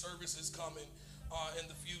pledge services coming in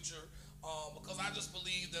the future. Because I just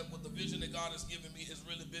believe that with the vision that God has given me is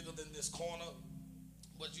really bigger than this corner.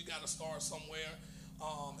 But you got to start somewhere.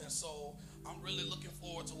 And so I'm really looking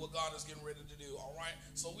forward to what God is getting ready to do. All right.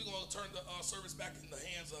 So we're going to turn the service back in the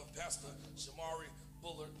hands of Pastor Shamari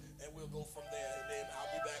Bullard, and we'll go from there. And then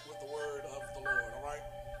I'll be back with the word of the Lord. All right.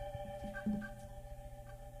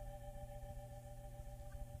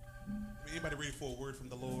 Anybody ready for a word from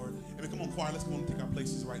the Lord? Amen. Come on, choir. Let's go and take our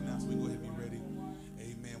places right now so we can go ahead and be ready.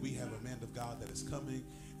 Amen. We have a man of God that is coming.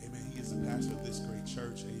 Amen. He is the pastor of this great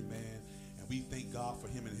church. Amen. And we thank God for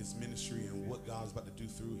him and his ministry and what God is about to do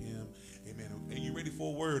through him. Amen. Are you ready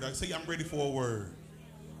for a word? I say I'm ready for a word.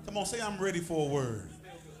 Come on, say I'm ready for a word.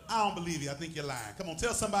 I don't believe you. I think you're lying. Come on,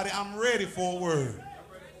 tell somebody I'm ready for a word.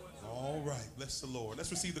 All right. Bless the Lord. Let's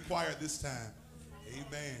receive the choir at this time.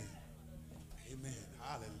 Amen. Amen.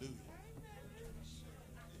 Hallelujah.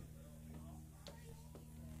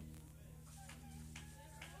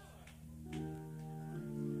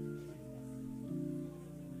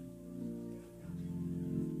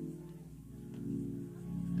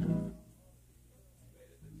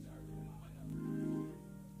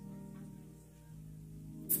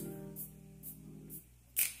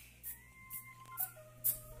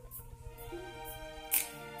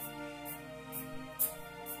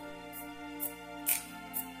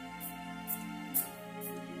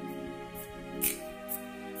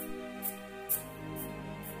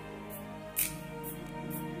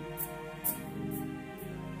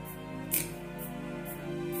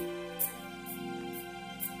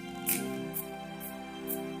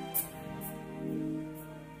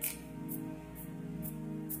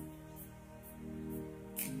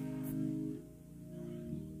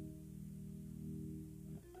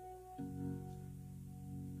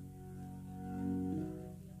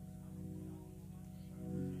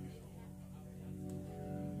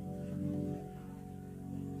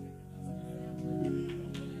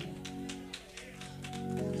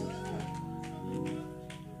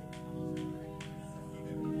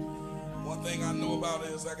 Thing I know about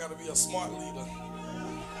is I got to be a smart leader.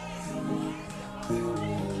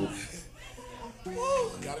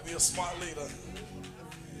 Got to be a smart leader.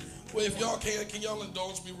 Well, if y'all can y'all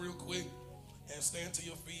indulge me real quick and stand to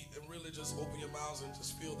your feet and really just open your mouths and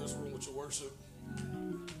just fill this room with your worship.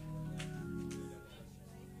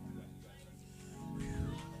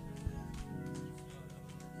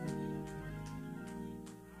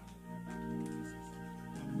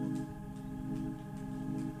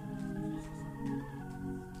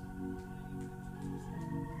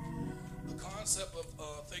 Concept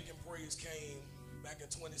of Think and Praise came back in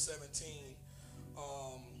 2017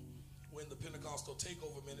 when the Pentecostal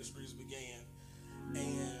Takeover Ministries began.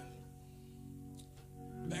 And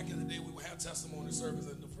back in the day, we would have testimony service,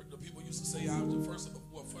 and the people used to say, I was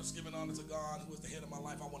first giving honor to God, who is the head of my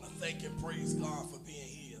life. I want to thank and praise God for being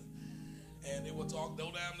here. And they would go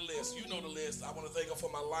down the list. You know the list. I want to thank Him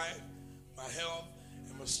for my life, my health,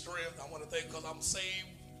 and my strength. I want to thank because I'm saved.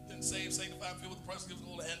 Been saved, sanctified, filled with the precious gift of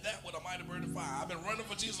God, and that with a mighty burning fire. I've been running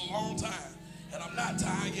for Jesus a long time, and I'm not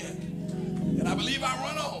tired yet. And I believe I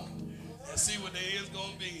run on and see what there is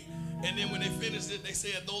going to be. And then when they finished it, they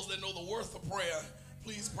said, those that know the worth of prayer,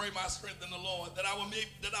 please pray my strength in the Lord, that I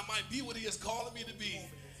might be what He is calling me to be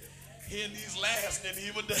here in these last and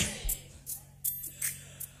evil days.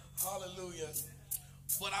 Hallelujah.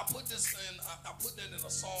 But I put this in, I put that in a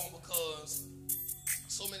song because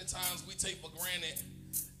so many times we take for granted.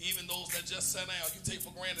 Even those that just sat down, you take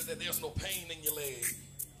for granted that there's no pain in your leg.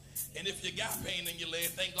 And if you got pain in your leg,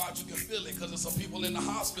 thank God you can feel it, because there's some people in the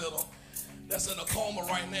hospital that's in a coma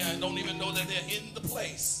right now and don't even know that they're in the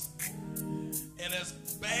place. And as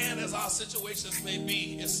bad as our situations may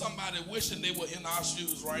be, it's somebody wishing they were in our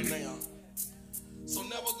shoes right now. So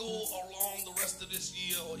never go along the rest of this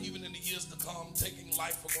year or even in the years to come taking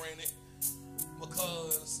life for granted,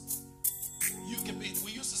 because you can be,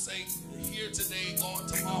 we used to say here today, gone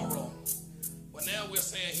tomorrow. But now we're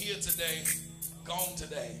saying here today, gone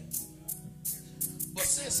today. But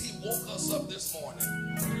since he woke us up this morning,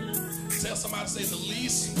 tell somebody, say, the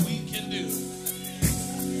least we can do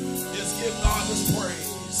is give God his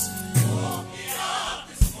praise. Woke me up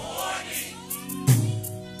this morning.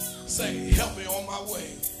 Say, help me on my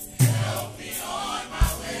way. Help me on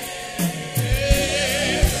my way.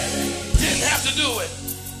 Yeah. Didn't have to do it.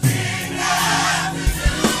 Didn't have to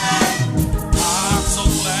do it. I'm so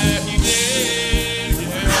glad he did.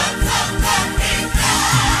 Yeah. I'm so glad he did.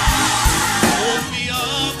 Woke me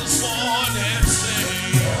up this morning. Say,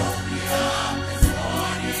 woke me up this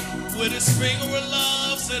morning. With his finger of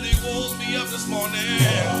love, said he woke me up this morning.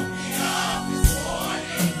 Woke me up this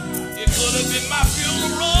morning. It could have been my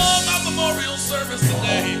funeral, my memorial service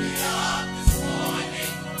today. Woke me up this morning.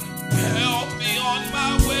 Help me on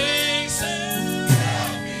my way. Say,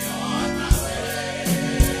 help me on my way.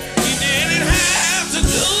 He didn't have to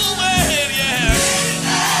do it, yeah. Didn't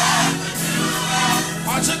have to do it.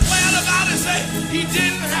 Aren't you glad about it? Say, he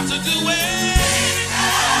didn't have to do it. Didn't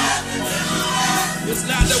have to do it. It's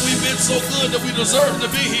not that we've been so good that we deserve to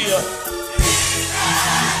be here. Didn't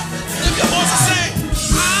have to do it. Lift your voice and say,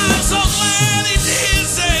 I'm so glad he did.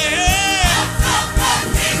 Say, I'm so glad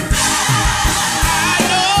he did. I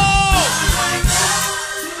know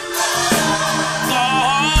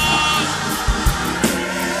God.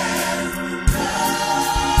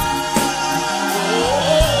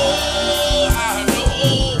 Oh, I know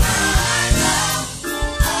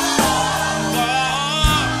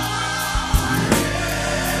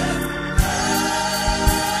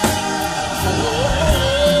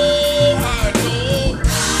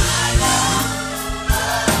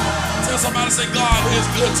somebody, say, God is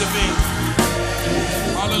good to me.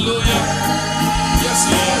 Hallelujah. Yes,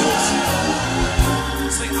 he is.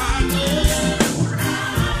 Say, I know.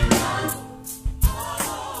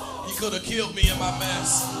 He could have killed me in my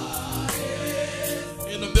mess,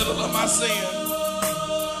 in the middle of my sin.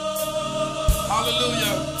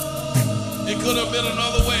 Hallelujah. It could have been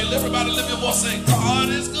another way. Everybody lift your voice, say, God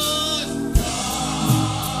is good.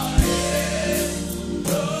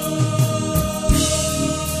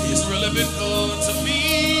 Been good to me.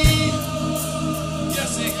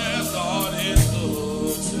 Yes, he has. God is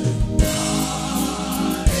good.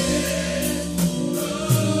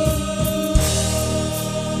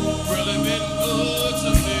 Really been good to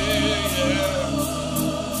me. Yeah.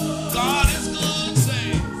 God is good. Say,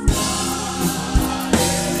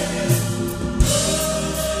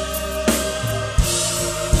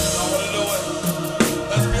 I want to do it.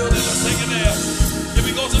 Let's build it. Let's take it there. Can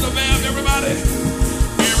we go to the band, everybody?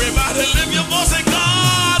 Everybody lift your voice and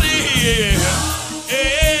God is.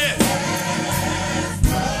 Yeah.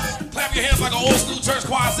 Clap your hands like an old school church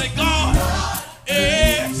choir. Say, God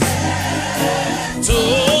is to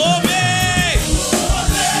me.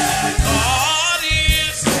 God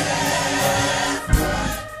is.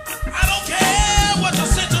 I don't care what the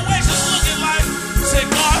situation's looking like. Say,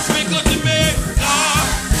 God's been good to me. God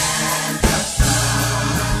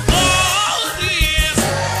is.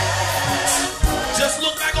 Just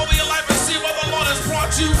look back over your life and see where the Lord has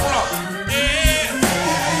brought you from. Yeah.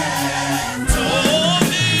 To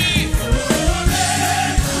me.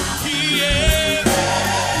 He is.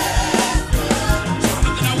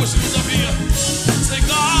 Jonathan, I wish he was up here. Say,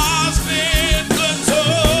 God's been good to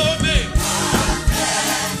me.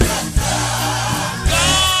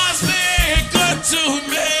 God's been good to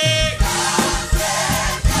me.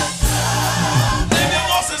 Lift your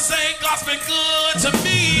voice and say, God's been good to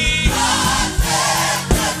me.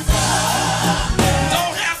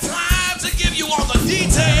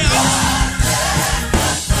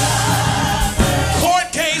 Court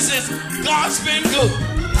cases, God's been good.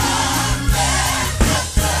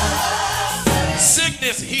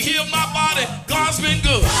 Sickness, he healed my body. God's been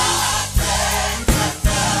good.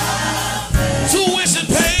 Tuition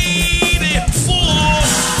paid in full.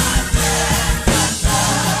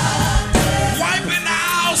 Wiping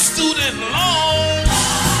out student loans.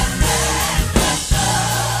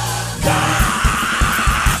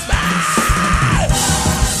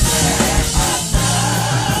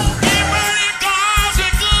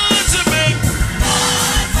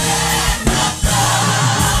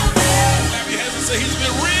 He's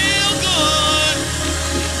been real good.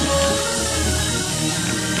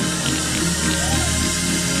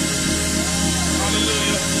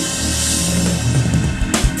 Hallelujah.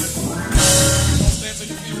 Stand to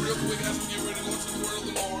your feet real quick as we get ready to go to the word of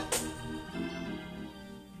the Lord.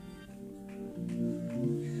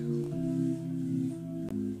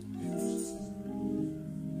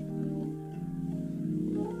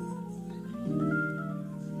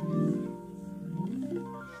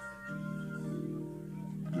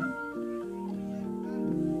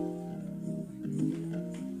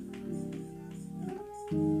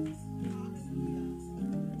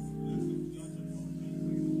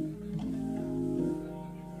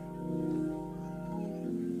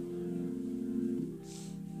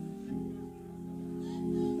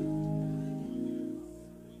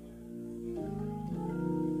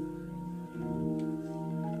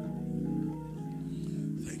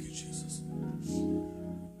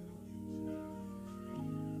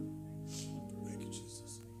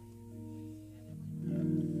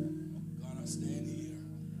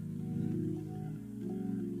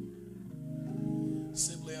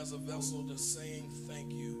 vessel just saying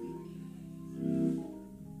thank you.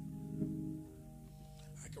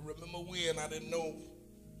 I can remember when I didn't know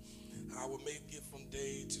how I would make it from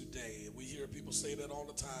day to day. We hear people say that all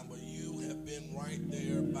the time, but you have been right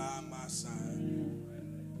there by my side.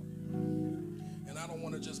 And I don't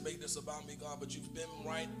want to just make this about me, God, but you've been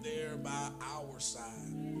right there by our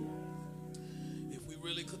side. If we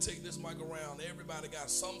really could take this mic around, everybody got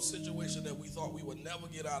some situation that we thought we would never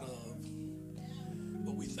get out of.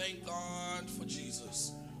 But we thank God for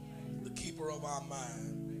Jesus, the keeper of our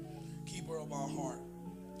mind, keeper of our heart,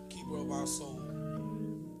 keeper of our soul.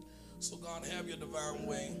 So God, have your divine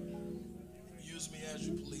way. Use me as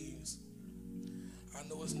you please. I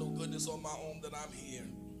know it's no goodness on my own that I'm here,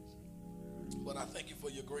 but I thank you for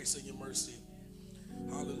your grace and your mercy.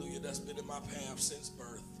 Hallelujah. That's been in my path since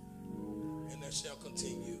birth, and that shall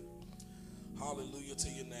continue. Hallelujah to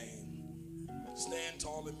your name. Stand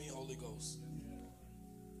tall in me, Holy Ghost.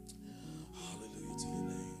 Hallelujah to your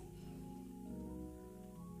name.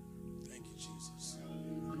 Thank you, Jesus.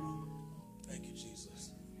 Thank you, Jesus.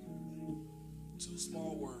 Two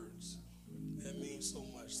small words that mean so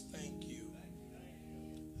much. Thank you.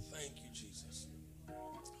 Thank you, Jesus.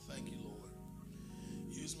 Thank you, Lord.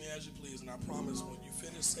 Use me as you please, and I promise when you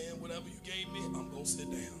finish saying whatever you gave me, I'm going to sit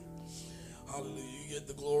down. Hallelujah. You get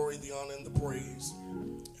the glory, the honor, and the praise.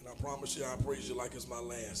 And I promise you, I praise you like it's my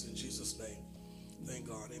last. In Jesus' name. Thank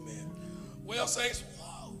God. Amen. Well, saints.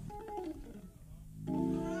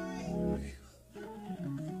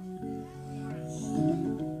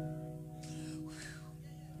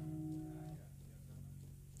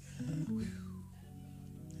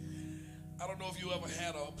 I don't know if you ever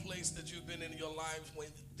had a place that you've been in your life when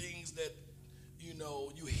things that, you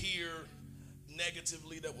know, you hear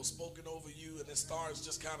negatively that was spoken over you, and it starts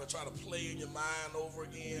just kind of trying to play in your mind over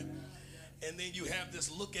again. And then you have this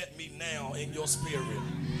look at me now in your spirit.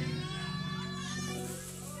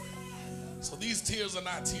 So these tears are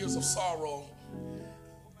not tears of sorrow.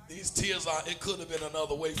 These tears are, it could have been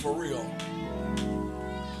another way for real.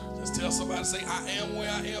 Just tell somebody, say, I am where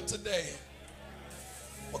I am today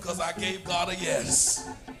because I gave God a yes.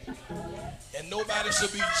 And nobody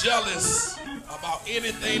should be jealous about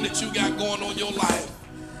anything that you got going on in your life.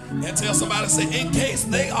 And tell somebody, say, in case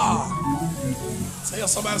they are. Tell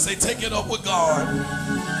somebody, say, take it up with God.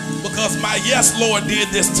 Because my yes, Lord, did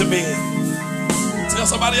this to me. Tell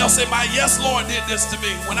somebody else, say, my yes, Lord, did this to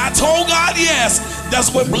me. When I told God yes,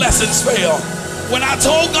 that's when blessings fell. When I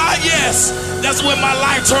told God yes, that's when my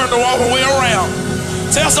life turned all the way around.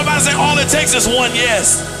 Tell somebody, say, all it takes is one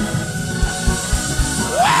yes.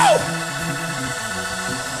 Woo!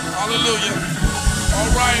 Hallelujah.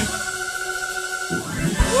 All right.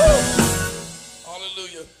 Woo!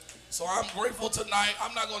 Hallelujah. So I'm grateful tonight.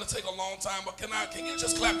 I'm not going to take a long time, but can you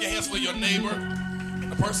just clap your hands for your neighbor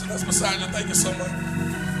and the person that's beside you? Thank you so much.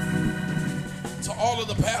 To all of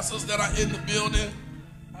the pastors that are in the building,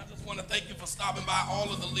 I just want to thank you for stopping by.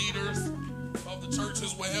 All of the leaders of the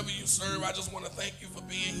churches, wherever you serve, I just want to thank you for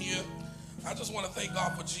being here. I just want to thank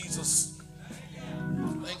God for Jesus.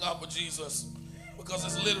 Thank God for Jesus. Because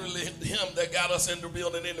it's literally him that got us in the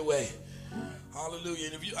building anyway. Hallelujah.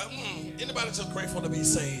 And if you, anybody just grateful to be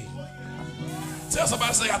saved? Tell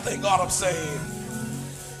somebody, say, I thank God I'm saved.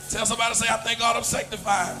 Tell somebody, say, I thank God I'm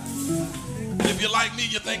sanctified. If you're like me,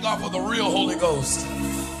 you thank God for the real Holy Ghost.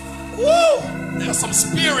 Woo! There's some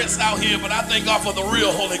spirits out here, but I thank God for the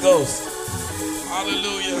real Holy Ghost.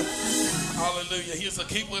 Hallelujah. Hallelujah. He's a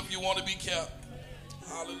keeper if you want to be kept.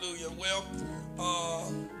 Hallelujah. Well,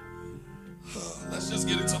 let's just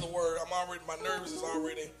get into the word. My nerves is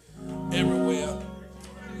already everywhere.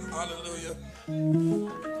 Hallelujah.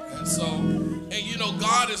 And so, and you know,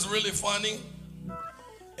 God is really funny.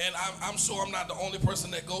 And I'm sure I'm not the only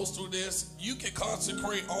person that goes through this. You can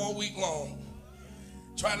consecrate all week long,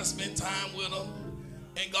 try to spend time with him,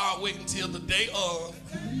 and God wait until the day of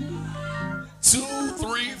 2,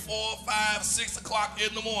 3, 4, 5, 6 o'clock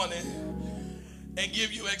in the morning and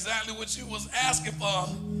give you exactly what you was asking for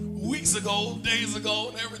weeks ago, days ago,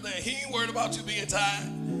 and everything. He ain't worried about you being tired.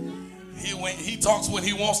 He talks when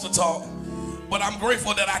he wants to talk. But I'm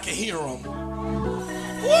grateful that I can hear him.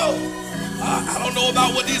 Woo! I don't know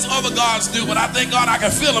about what these other gods do, but I thank God I can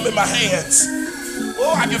feel him in my hands. Woo!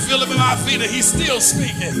 I can feel him in my feet, and he's still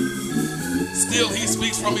speaking. Still, he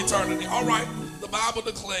speaks from eternity. All right, the Bible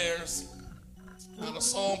declares out of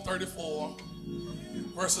Psalm 34,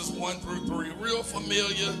 verses 1 through 3. Real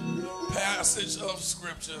familiar passage of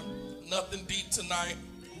scripture. Nothing deep tonight,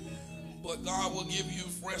 but God will give you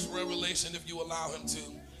fresh revelation if you allow him to.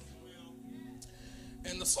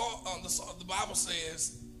 And the Bible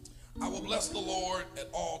says, I will bless the Lord at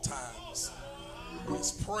all times.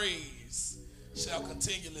 His praise shall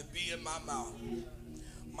continually be in my mouth.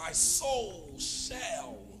 My soul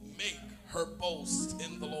shall make her boast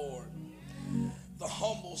in the Lord. The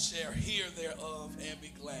humble shall hear thereof and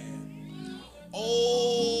be glad.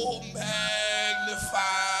 Oh,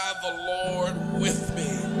 magnify the Lord with me,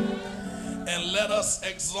 and let us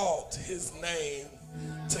exalt his name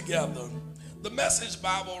together. The Message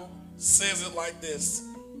Bible says it like this: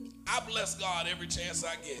 I bless God every chance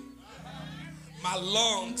I get. My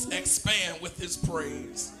lungs expand with his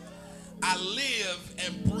praise. I live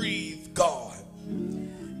and breathe God.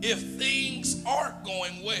 If things aren't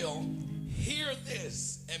going well, hear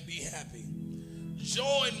this and be happy.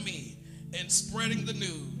 Join me in spreading the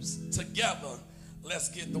news. Together, let's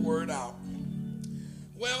get the word out.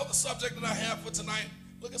 Well, the subject that I have for tonight,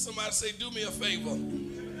 look at somebody and say, do me a favor.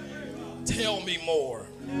 Tell me more.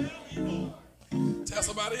 Tell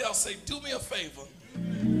somebody else, say, do me a favor.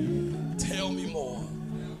 Tell me more.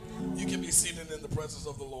 You can be seated in the presence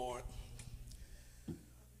of the Lord.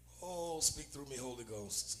 Oh, speak through me, Holy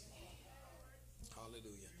Ghost.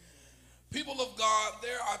 Hallelujah. People of God,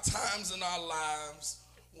 there are times in our lives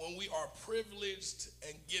when we are privileged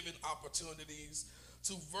and given opportunities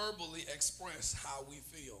to verbally express how we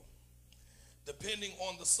feel. Depending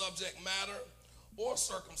on the subject matter or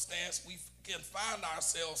circumstance, we can find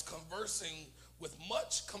ourselves conversing with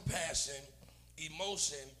much compassion,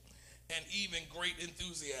 emotion, and even great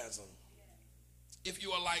enthusiasm. If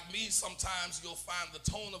you are like me, sometimes you'll find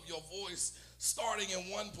the tone of your voice starting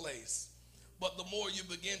in one place, but the more you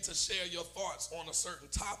begin to share your thoughts on a certain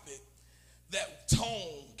topic, that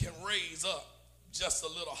tone can raise up just a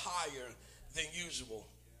little higher than usual.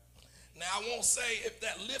 Now, I won't say if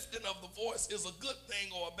that lifting of the voice is a good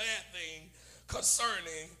thing or a bad thing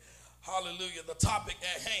concerning, hallelujah, the topic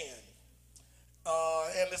at hand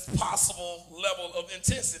and its possible level of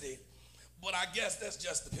intensity. But I guess that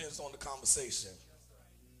just depends on the conversation.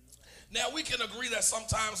 Now, we can agree that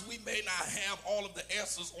sometimes we may not have all of the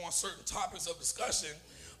answers on certain topics of discussion,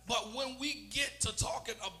 but when we get to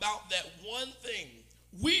talking about that one thing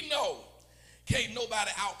we know can't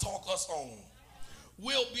nobody out-talk us on,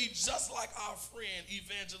 we'll be just like our friend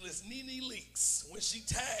evangelist Nene Leakes when she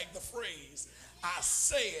tagged the phrase, I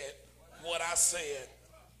said what I said.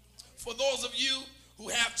 For those of you who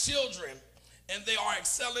have children and they are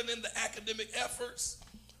excelling in the academic efforts,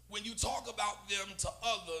 when you talk about them to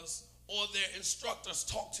others or their instructors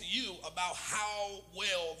talk to you about how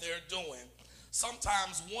well they're doing,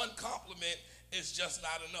 sometimes one compliment is just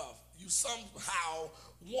not enough. You somehow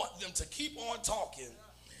want them to keep on talking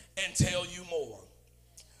and tell you more.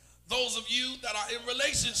 Those of you that are in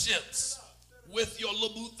relationships with your little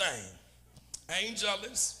boo thing, I ain't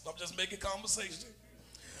jealous, I'm just making conversation.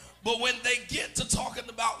 But when they get to talking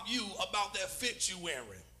about you, about that fit you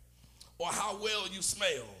wearing, or how well you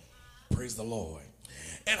smell, praise the Lord,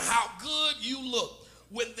 and how good you look,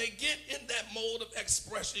 when they get in that mode of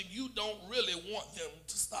expression, you don't really want them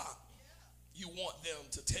to stop. You want them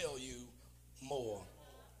to tell you more.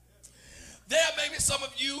 There may be some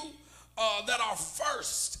of you that are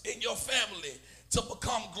first in your family to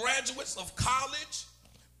become graduates of college,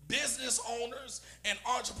 business owners, and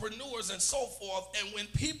entrepreneurs, and so forth. And when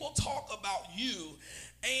people talk about you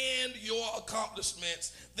and your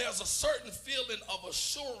accomplishments, there's a certain feeling of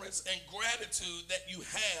assurance and gratitude that you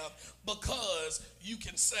have because you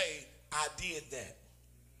can say, I did that.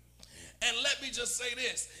 And let me just say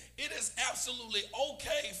this, it is absolutely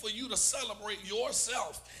okay for you to celebrate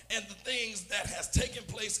yourself and the things that has taken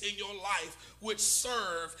place in your life which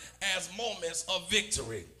serve as moments of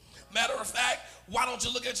victory. Matter of fact, why don't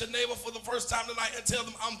you look at your neighbor for the first time tonight and tell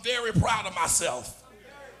them, I'm very proud of myself.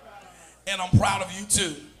 And I'm proud of you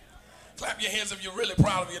too. Clap your hands if you're really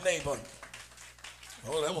proud of your neighbor.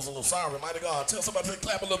 Oh, that was a little sorry, mighty God. Tell somebody to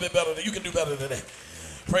clap a little bit better. You can do better than that.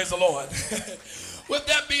 Praise the Lord. With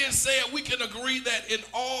that being said, we can agree that in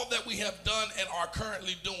all that we have done and are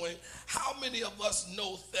currently doing, how many of us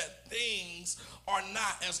know that things are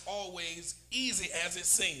not as always easy as it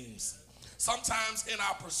seems? Sometimes in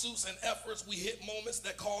our pursuits and efforts, we hit moments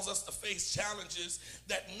that cause us to face challenges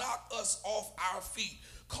that knock us off our feet,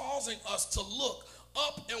 causing us to look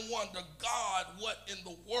up and wonder, God, what in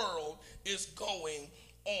the world is going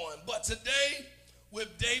on? But today,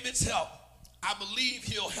 with David's help, I believe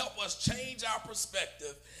he'll help us change our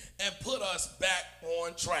perspective and put us back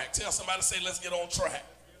on track. Tell somebody, say, let's get on track.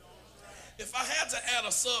 If I had to add a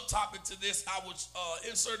subtopic to this, I would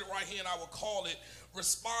insert it right here, and I would call it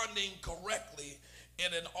responding correctly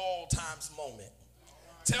in an all times moment.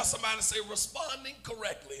 Tell somebody, say, responding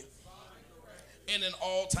correctly in an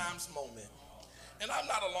all times moment. And I'm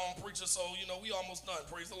not a long preacher, so, we almost done.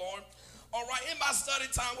 Praise the Lord. All right, in my study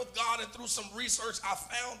time with God and through some research, I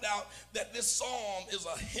found out that this psalm is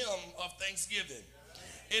a hymn of thanksgiving.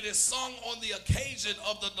 It is sung on the occasion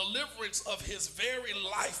of the deliverance of his very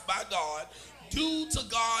life by God, due to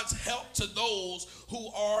God's help to those who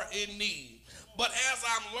are in need. But as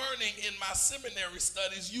I'm learning in my seminary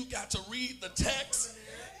studies, you got to read the text,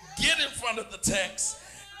 get in front of the text,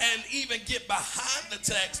 and even get behind the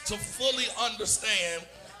text to fully understand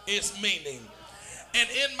its meaning. And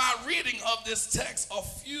in my reading of this text, a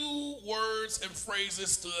few words and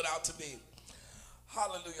phrases stood out to me.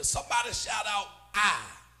 Hallelujah. Somebody shout out, I.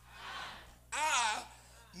 I,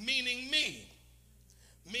 meaning me.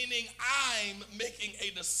 Meaning I'm making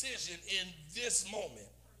a decision in this moment.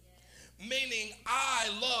 Meaning I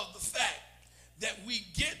love the fact that we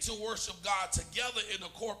get to worship God together in a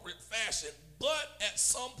corporate fashion, but at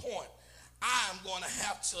some point, I'm going to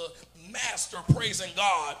have to master praising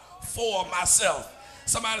God for myself.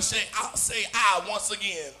 Somebody say I once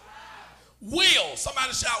again. Will.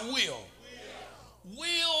 Somebody shout will.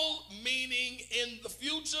 Will meaning in the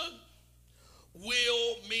future.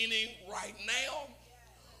 Will meaning right now.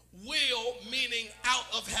 Will meaning out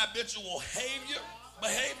of habitual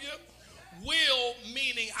behavior. Will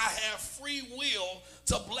meaning I have free will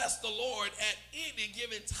to bless the Lord at any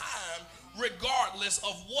given time, regardless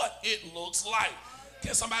of what it looks like.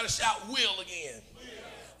 Can somebody shout will again?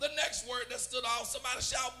 The next word that stood out, somebody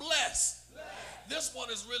shout bless. This one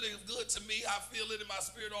is really good to me. I feel it in my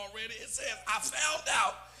spirit already. It says, I found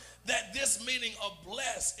out that this meaning of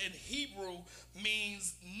bless in Hebrew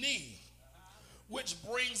means knee, which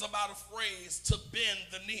brings about a phrase to bend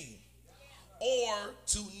the knee or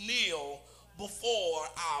to kneel before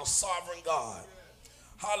our sovereign God.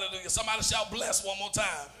 Hallelujah. Somebody shout bless one more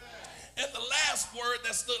time. And the last word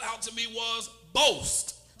that stood out to me was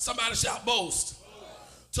boast. Somebody shout boast.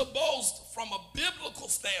 To boast from a biblical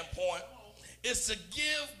standpoint is to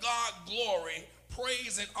give God glory,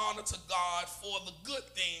 praise, and honor to God for the good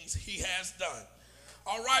things he has done.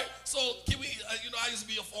 All right, so can we, I used to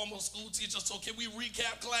be a former school teacher, so can we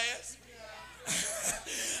recap class?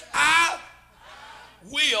 I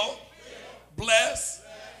will bless,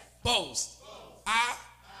 boast. I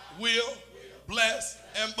will bless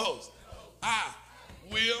and boast. I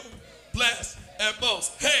will bless and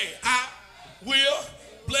boast. Hey, I will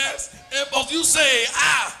bless and boast. You say,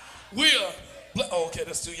 I will bless. Oh, okay,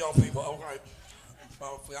 that's two young people. All right.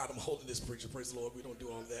 I forgot I'm holding this preacher. Praise the Lord. We don't do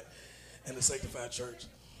all that in the sanctified church.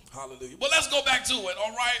 Hallelujah. Well, let's go back to it.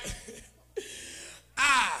 All right.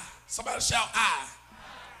 Somebody shout I.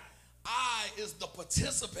 I is the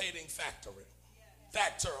participating factor.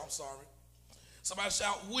 Somebody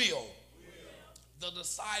shout will. The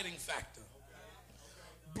deciding factor.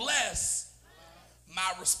 Bless,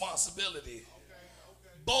 my responsibility.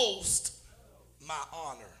 Boast, my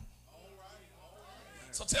honor.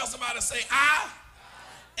 So tell somebody, say, I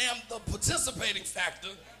am the participating factor.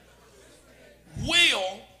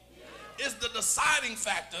 Will is the deciding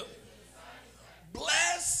factor.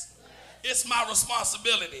 Bless is my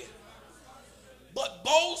responsibility. But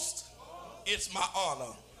boast, it's my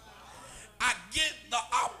honor. I get the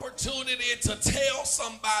opportunity to tell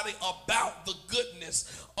somebody about the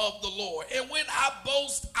goodness of the Lord. And when I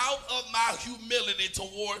boast out of my humility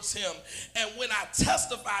towards him, and when I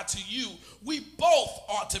testify to you, we both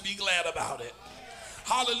ought to be glad about it.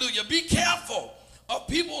 Hallelujah. Be careful of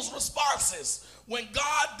people's responses when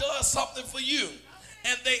God does something for you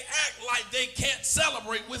and they act like they can't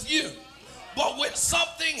celebrate with you. But when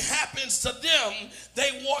something happens to them,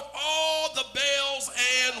 they want all the bells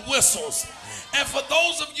and whistles. And for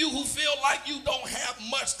those of you who feel like you don't have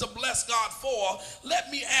much to bless God for,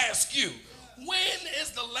 let me ask you, when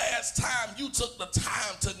is the last time you took the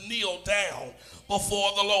time to kneel down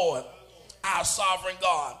before the Lord, our sovereign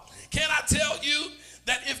God? Can I tell you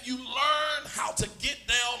that if you learn how to get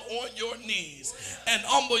down on your knees and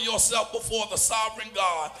humble yourself before the sovereign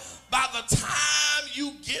God, by the time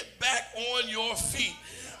you get back on your feet,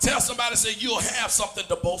 tell somebody, say, you'll have something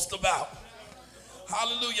to boast about.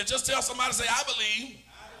 Hallelujah. Just tell somebody, say, I believe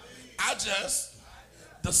I just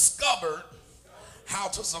discovered how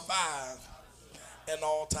to survive an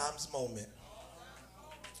all times moment.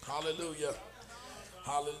 Hallelujah.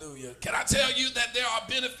 Hallelujah. Can I tell you that there are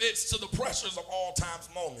benefits to the pressures of all times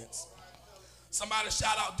moments? Somebody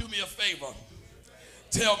shout out, do me a favor.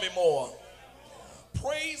 Tell me more.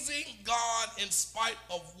 Praising God in spite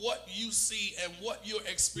of what you see and what you're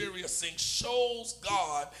experiencing shows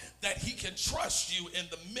God that he can trust you in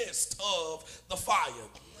the midst of the fire.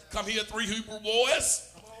 Come here, 3 Hebrew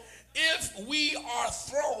boys. if we are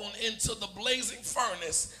thrown into the blazing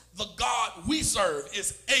furnace, the God we serve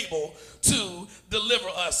is able to deliver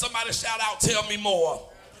us. Somebody shout out, tell me more.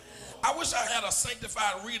 I wish I had a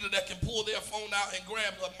sanctified reader that can pull their phone out and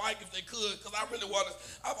grab the mic if they could, because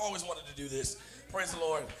I've always wanted to do this. Praise the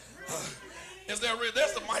Lord. There's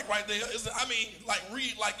the mic right there. Like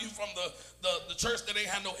read like you from the church that ain't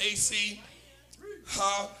had no AC.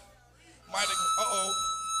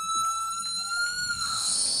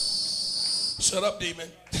 Shut up, demon.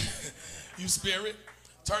 You spirit.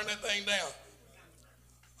 Turn that thing down.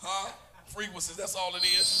 Frequencies, that's all it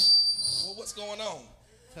is. Well, what's going on?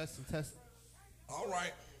 Testing. All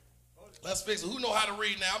right. Let's fix it. Who know how to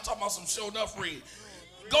read now? I'm talking about some show enough read.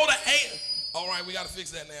 Go to All right, we got to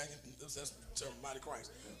fix that now. That's mighty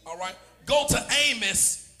Christ. All right. Go to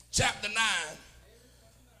Amos chapter 9,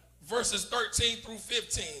 verses 13 through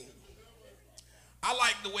 15. I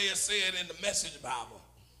like the way it's said in the Message Bible.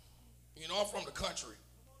 You know, I'm from the country.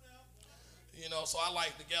 You know, so I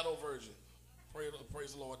like the ghetto version.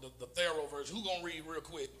 Praise the Lord. The thorough version. Who gonna read real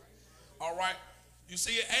quick? All right. You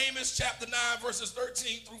see it, Amos chapter 9, verses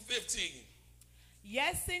 13 through 15.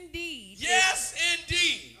 Yes, indeed. Yes,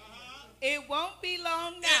 indeed. It won't be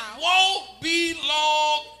long now. It won't be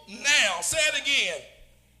long now. Say it again.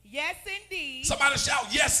 Yes, indeed. Somebody shout,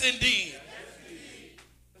 yes, indeed.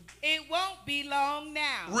 It won't be long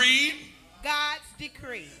now. Read. God's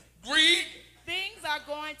decree. Read. Things are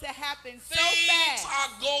going to happen so Things fast.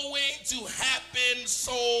 are going to happen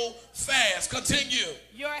so fast. Continue.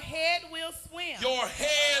 Your head will swim. Your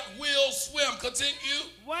head will swim. Continue.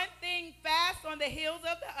 One thing fast on the heels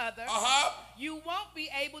of the other. You won't be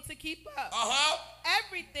able to keep up.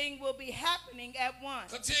 Everything will be happening at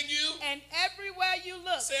once. Continue. And everywhere you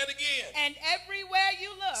look. Say it again. And everywhere you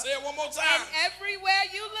look. Say it one more time. And everywhere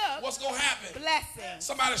you look. What's going to happen? Blessings.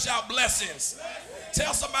 Somebody shout blessings.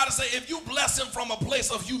 Tell somebody, say, if you bless him from a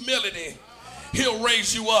place of humility, he'll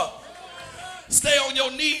raise you up. Stay on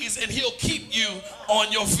your knees and he'll keep you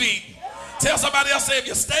on your feet. Tell somebody else, say, if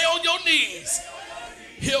you stay on your knees,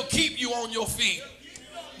 he'll keep you on your feet.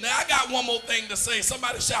 Now, I got one more thing to say.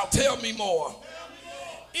 Somebody shout, tell me more.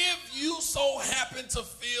 If you so happen to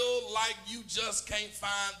feel like you just can't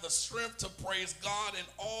find the strength to praise God in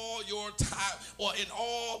all your time, or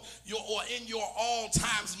in your all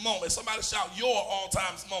times moment, somebody shout your all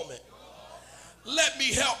times moment. Let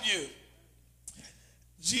me help you.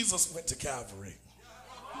 Jesus went to Calvary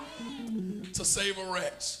to save a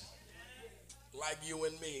wretch like you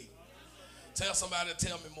and me. Tell somebody to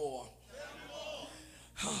tell me more.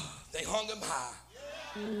 They hung him high.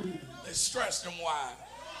 They stretched him wide.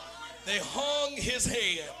 They hung his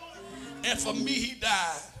head, and for me he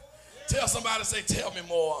died. Tell somebody to say, tell me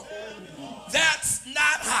more. That's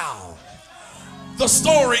not how the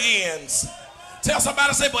story ends. Tell somebody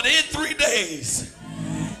to say, but in 3 days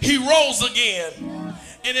he rose again.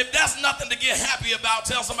 And if that's nothing to get happy about,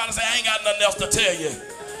 tell somebody to say, I ain't got nothing else to tell you.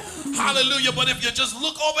 Hallelujah. But if you just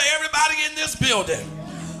look over everybody in this building,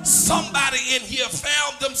 somebody in here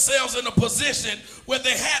found themselves in a position where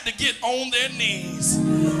they had to get on their knees.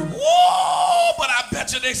 Whoa, but I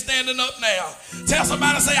bet you they standing up now. Tell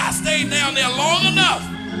somebody, say, I stayed down there long enough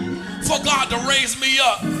for God to raise me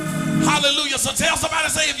up. Hallelujah. So tell somebody,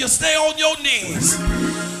 say, if you stay on your knees,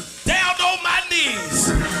 down on my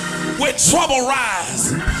knees, when trouble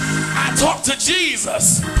rise, I talk to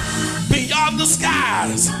Jesus beyond the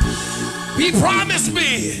skies. He promised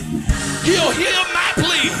me he'll hear my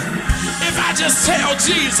plea if I just tell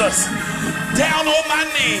Jesus down on my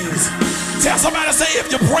knees. Tell somebody, say, if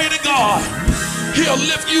you pray to God, he'll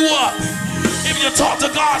lift you up. If you talk to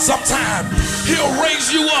God sometime, he'll raise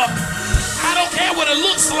you up. I don't care what it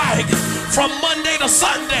looks like from Monday to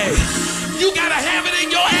Sunday. You got to have it in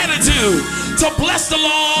your attitude to bless the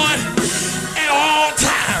Lord at all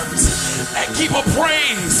times and keep a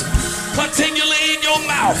praise continually in your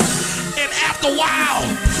mouth. And after a while,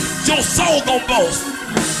 your soul gonna boast.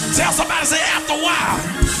 Tell somebody, say, after a while,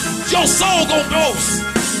 your soul gonna boast.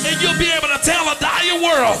 And you'll be able to tell a dying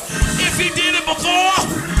world, if he did it before,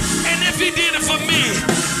 and if he did it for me,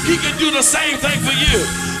 he can do the same thing for you.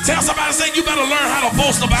 Tell somebody, say, you better learn how to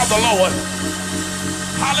boast about the Lord.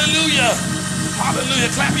 Hallelujah. Hallelujah.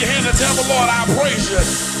 Clap your hands and tell the Lord, I praise you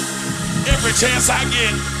every chance I get.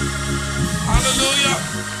 Hallelujah.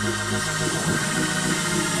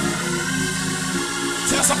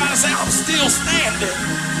 Tell somebody, say, I'm still standing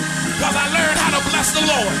because I learned how to bless the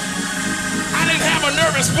Lord. I didn't have a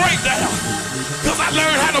nervous breakdown because I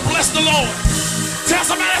learned how to bless the Lord. Tell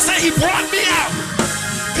somebody, say, he brought me out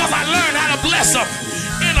because I learned how to bless him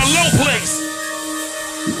in a low place.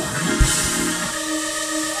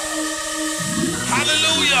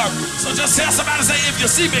 Hallelujah. So just tell somebody, say, if you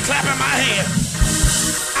see me clapping my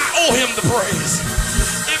hands, I owe him the praise.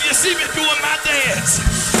 If you see me doing my dance,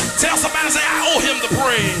 tell somebody, say, I owe him the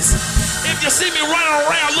praise. If you see me running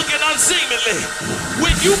around looking unseemly,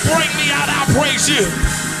 when you bring me out, I'll praise you.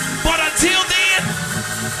 But until then,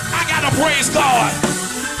 I gotta praise God.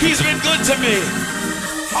 He's been good to me.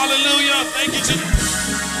 Hallelujah. Thank you, Jesus.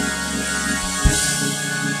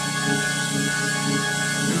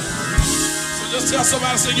 So just tell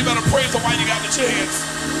somebody, say, you better praise him while you got the chance.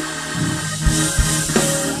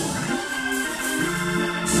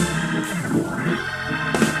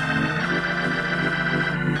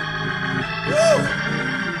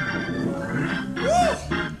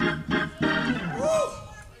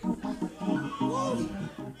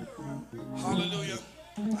 Hallelujah.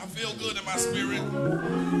 I feel good in my spirit.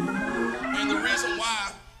 And the reason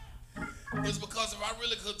why is because if I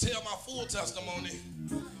really could tell my full testimony,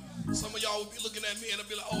 some of y'all would be looking at me and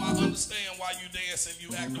be like, oh, I understand why you dance and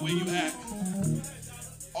you act the way you act.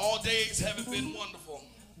 All days haven't been wonderful.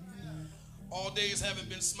 All days haven't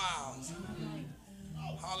been smiles.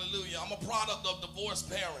 Hallelujah. I'm a product of divorced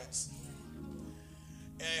parents.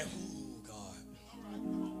 And,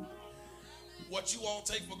 what you all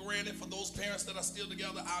take for granted, for those parents that are still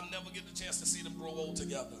together, I'll never get the chance to see them grow old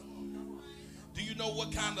together. Do you know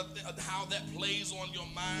what kind of how that plays on your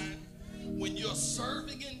mind? When you're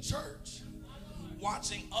serving in church,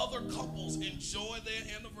 watching other couples enjoy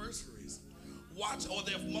their anniversaries, or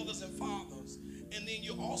their mothers and fathers, and then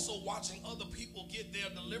you're also watching other people get their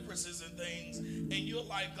deliverances and things, and you're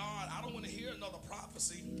like, God, I don't want to hear another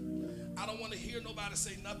prophecy. I don't want to hear nobody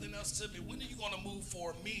say nothing else to me. When are you going to move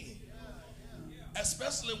for me?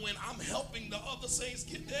 Especially when I'm helping the other saints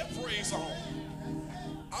get their praise on.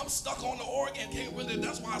 I'm stuck on the organ, can't really,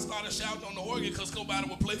 that's why I started shouting on the organ, because nobody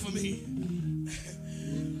would play for me.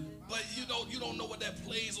 But you don't know what that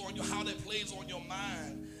plays on you, how that plays on your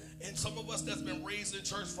mind. And some of us that's been raised in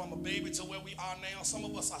church from a baby to where we are now, some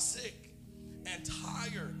of us are sick and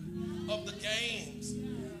tired of the games,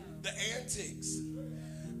 the antics.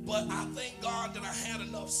 But I thank God that I had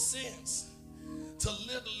enough sense to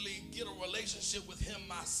literally get a relationship with him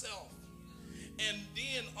myself. And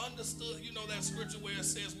then understood, that scripture where it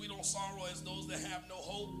says we don't sorrow as those that have no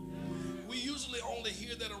hope. We usually only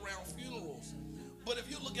hear that around funerals. But if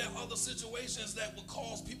you look at other situations that would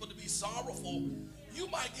cause people to be sorrowful, you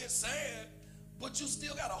might get sad, but you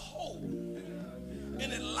still got a hope. And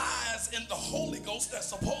it lies in the Holy Ghost that's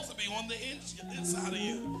supposed to be on the inside of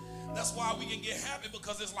you. That's why we can get happy,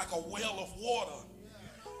 because it's like a well of water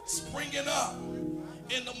springing up.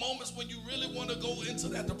 In the moments when you really want to go into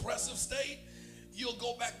that depressive state, you'll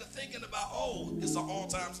go back to thinking about, oh, it's an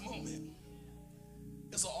all-times moment.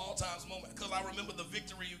 It's an all-times moment, because I remember the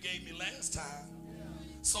victory you gave me last time.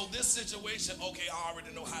 So this situation, okay, I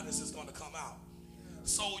already know how this is going to come out.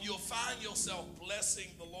 So you'll find yourself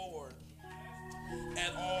blessing the Lord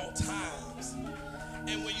at all times.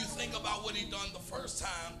 And when you think about what he done the first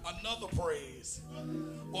time, another praise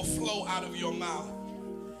will flow out of your mouth.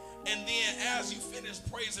 And then as you finish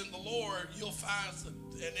praising the Lord, you'll find,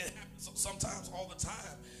 and it happens sometimes all the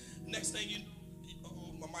time, next thing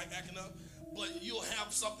my mic acting up, but you'll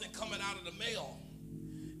have something coming out of the mail,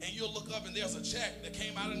 and you'll look up and there's a check that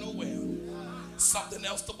came out of nowhere. Something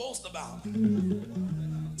else to boast about.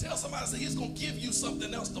 Tell somebody, say, he's going to give you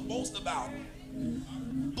something else to boast about.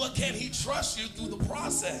 But can he trust you through the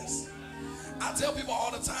process? I tell people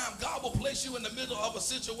all the time, God will place you in the middle of a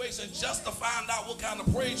situation just to find out what kind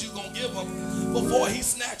of praise you're going to give him before he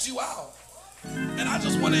snatch you out. And I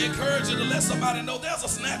just want to encourage you to let somebody know there's a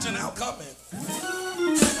snatching out coming.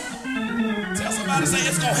 Tell somebody, say,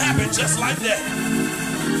 it's going to happen just like that.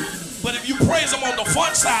 But if you praise him on the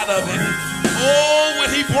front side of it, oh, when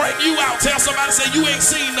he bring you out, tell somebody, say, you ain't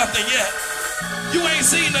seen nothing yet. You ain't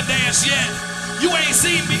seen the dance yet. You ain't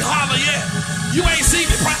seen me holler yet. You ain't seen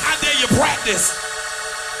me. I dare you practice.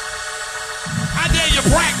 I dare you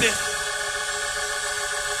practice.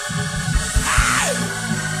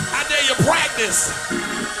 I dare you practice.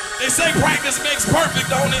 They say practice makes perfect,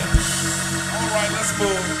 don't it? All right, let's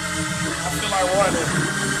move. I feel like running.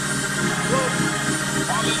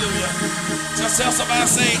 Hallelujah. Just tell somebody,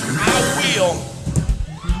 say, I will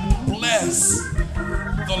bless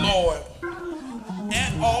the Lord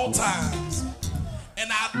at all times. And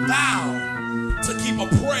I vow to keep a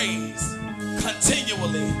praise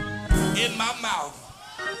continually in my mouth.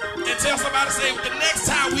 And tell somebody, say, the next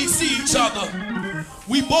time we see each other,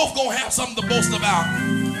 we both gonna have something to boast about.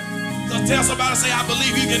 So tell somebody, say, I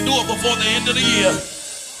believe you can do it before the end of the year.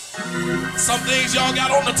 Some things y'all got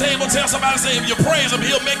on the table, tell somebody, say, if you praise him,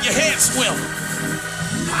 he'll make your head swim.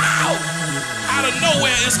 How? Out of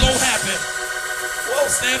nowhere, it's going to happen. Whoa,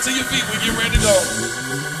 stand to your feet when you're ready to go.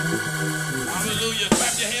 Hallelujah.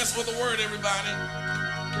 Clap your hands for the word, everybody.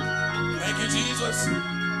 Thank you, Jesus.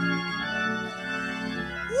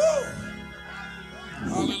 Woo.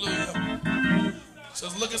 Hallelujah.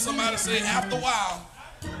 Just look at somebody and say, after a while,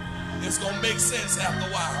 it's going to make sense after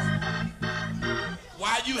a while.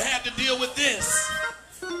 Why you had to deal with this,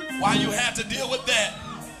 why you had to deal with that,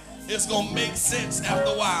 it's going to make sense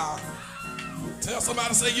after a while. Tell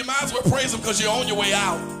somebody, say, you might as well praise him because you're on your way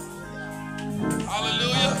out.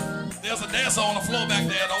 Hallelujah. There's a dancer on the floor back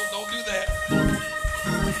there. Don't do that.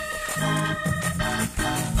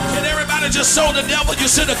 Can everybody just show the devil you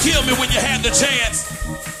should have killed me when you had the chance?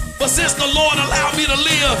 But since the Lord allowed me to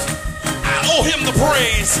live, I owe him the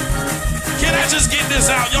praise. Can I just get this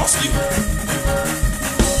out? Y'all see?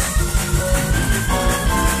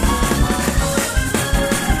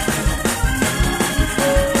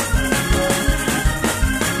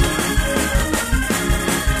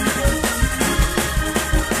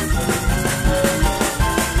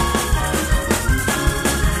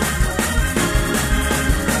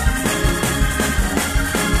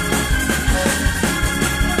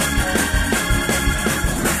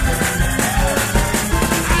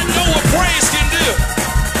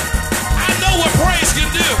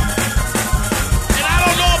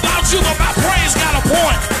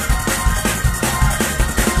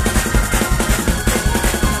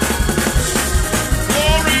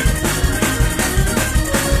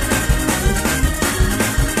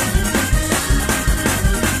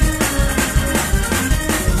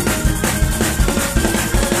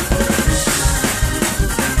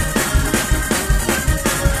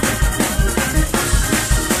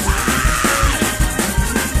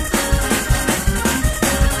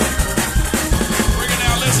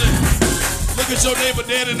 Your neighbor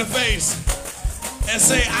dead in the face and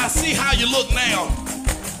say, I see how you look now.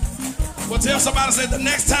 Well, tell somebody, say, the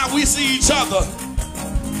next time we see each other,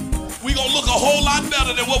 we're going to look a whole lot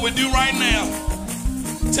better than what we do right now.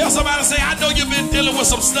 Tell somebody, say, I know you've been dealing with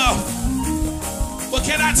some stuff, but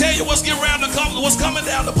can I tell you what's coming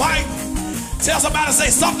down the pipe? Tell somebody, say,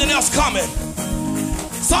 something else coming.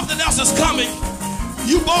 Something else is coming.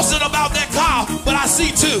 You boasted about that car, but I see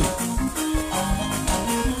two.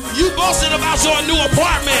 You boasted about your new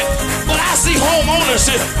apartment, but I see home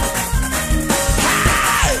ownership.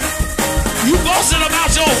 Hi. You boasted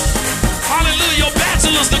about your, hallelujah, your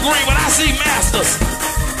bachelor's degree, but I see master's.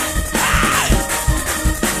 Hi.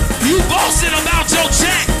 You boasted about your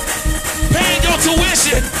check, paying your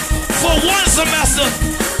tuition for one semester,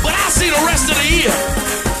 but I see the rest of the year.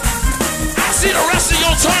 I see the rest of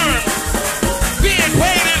your term being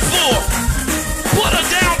paid in full. Put a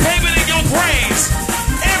down payment in your praise.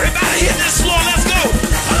 Everybody hit this floor, let's go.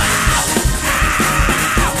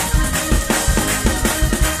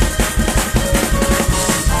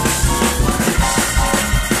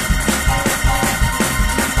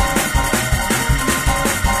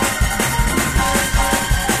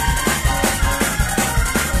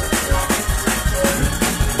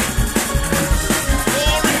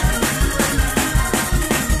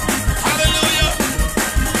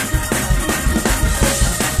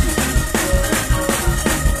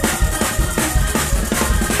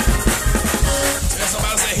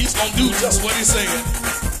 Just what he said.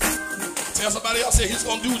 Tell somebody else, say he's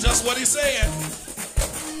going to do just what he said.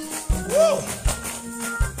 Woo.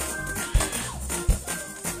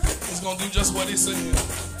 He's going to do just what he said.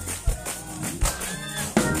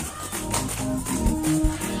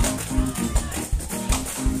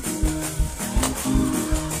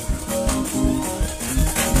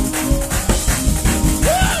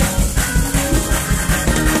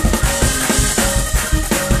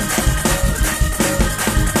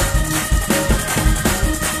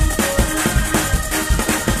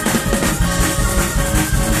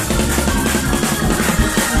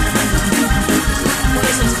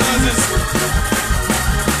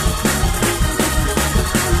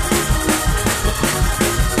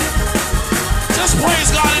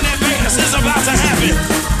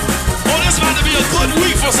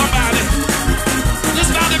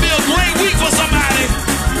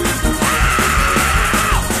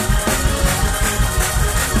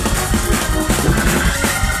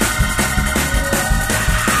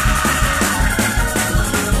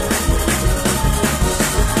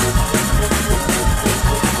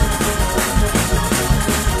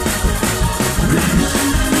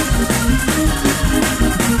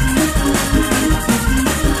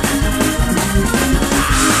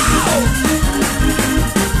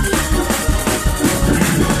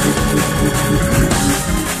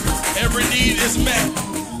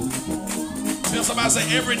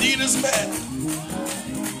 every need is met.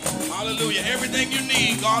 Hallelujah. Everything you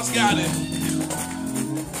need, God's got it.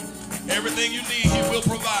 Everything you need, he will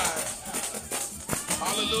provide.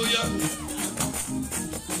 Hallelujah.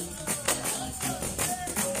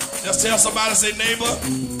 Just tell somebody, say, neighbor,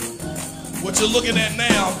 what you're looking at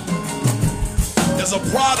now is a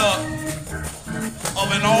product of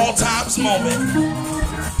an all times moment.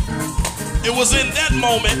 It was in that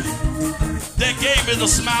moment that gave me the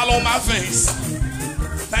smile on my face.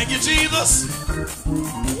 Thank you, Jesus.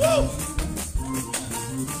 Woo.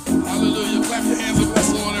 Hallelujah. Clap your hands and bless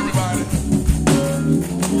the Lord, everybody.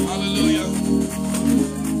 Hallelujah.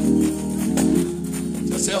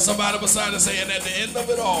 Just tell somebody beside you, say, and at the end of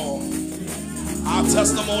it all, our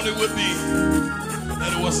testimony would be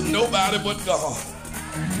that it was nobody but God.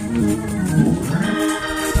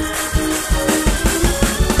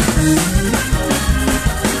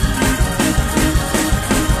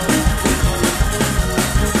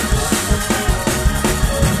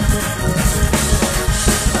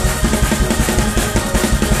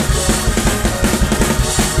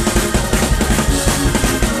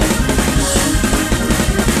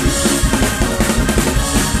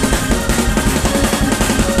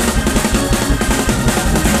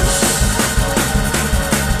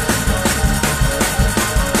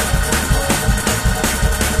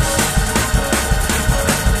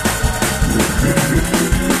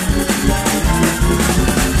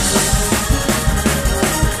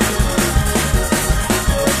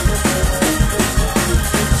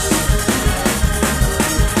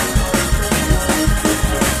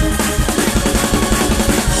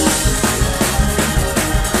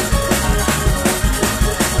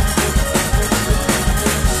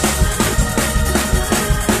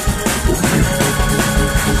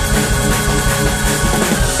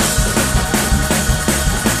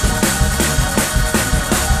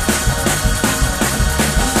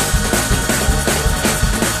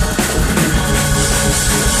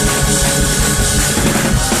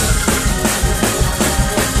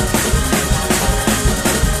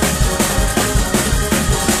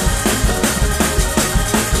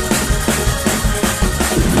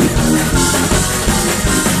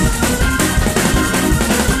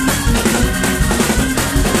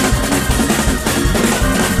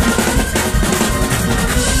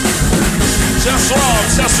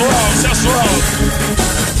 Just wrong.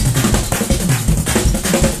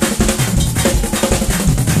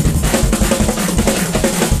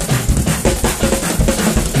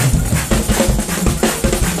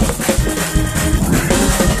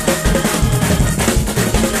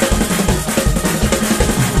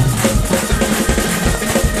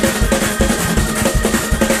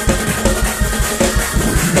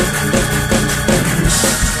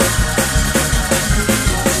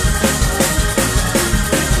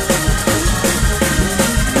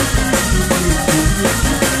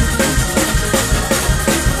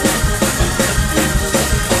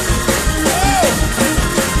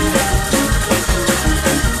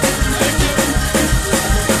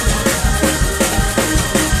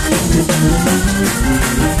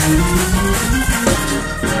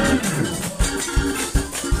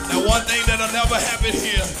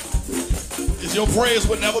 Praise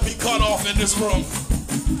would never be cut off in this room.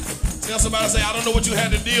 Tell somebody, say, I don't know what you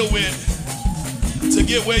had to deal with to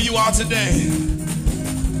get where you are today.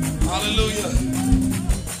 Hallelujah.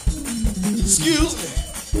 Excuse me.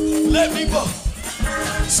 Let me go.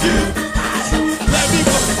 Excuse me. Let me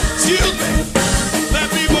go. Excuse me.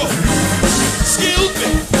 Let me go. Excuse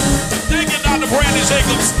me. Thank you, Dr. Brandon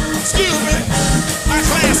Jacobs. Excuse me. My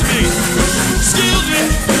classmate. Excuse me.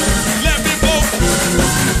 Let me go.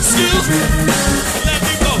 Excuse me. Let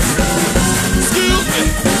me go. Excuse me.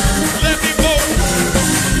 Let me go.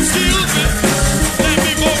 Excuse me. Let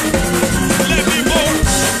me go. Let me go.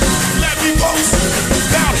 Let me boast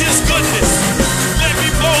about his goodness. Let me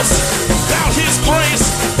boast about his grace.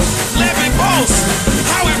 Let me boast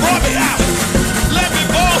how he brought me out. Let me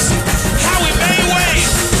boast how he made ways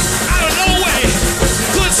out of no way.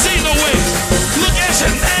 Couldn't see no way. Look at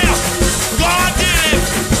you now. God did it.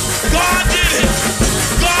 God did it.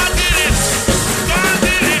 God did it. God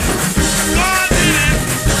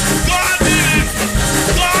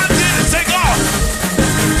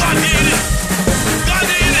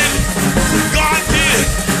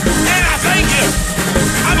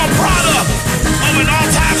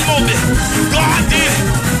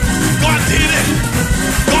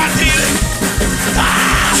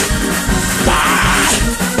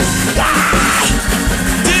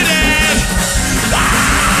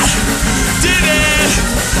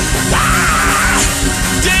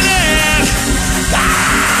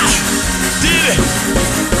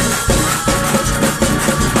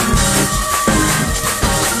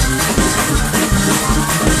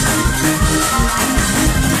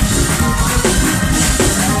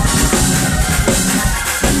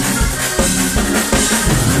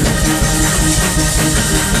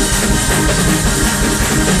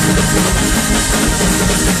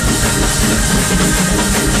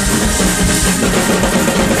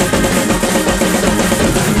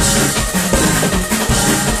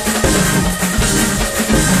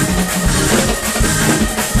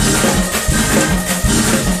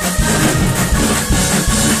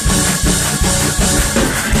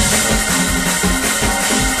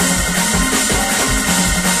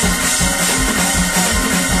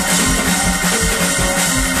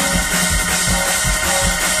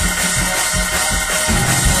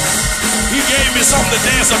Something to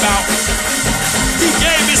dance about. He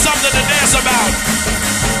gave me something to dance about.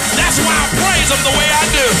 That's why I praise him the way I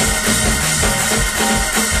do.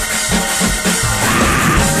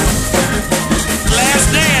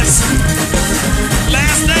 Last dance.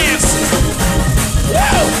 Last dance.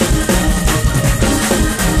 Woo!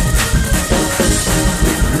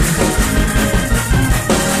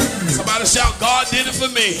 Somebody shout, God did it for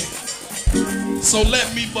me. So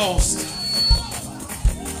let me boast.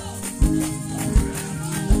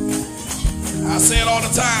 I say it all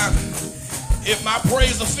the time. If my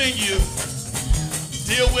praise offend you,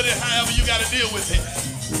 deal with it however you got to deal with it.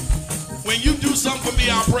 When you do something for me,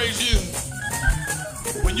 I'll praise you.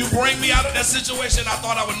 When you bring me out of that situation I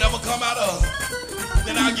thought I would never come out of,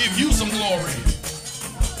 then I'll give you some glory.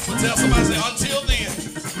 So tell somebody, say, until then,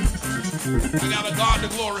 I got a God to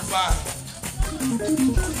glorify.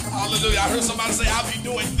 Hallelujah. I heard somebody say, I'll be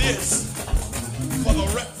doing this for the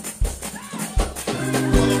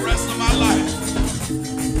rest of my life.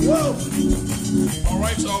 Woo! All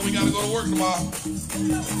right, y'all, we got to go to work tomorrow.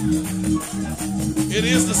 It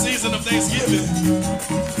is the season of Thanksgiving.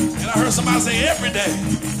 And I heard somebody say every day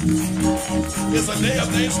is a day of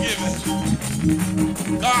Thanksgiving.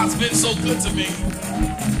 God's been so good to me.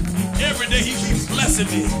 Every day he keeps blessing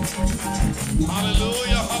me.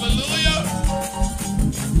 Hallelujah, hallelujah.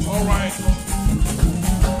 All right.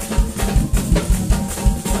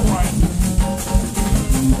 All right.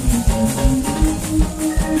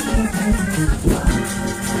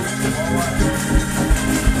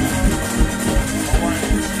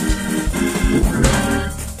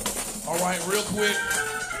 All right, real quick.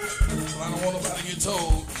 I don't want nobody to get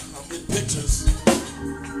told. I'm getting pictures.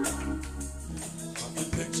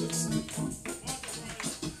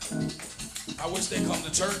 I wish they come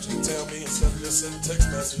to church and tell me instead of just sending a text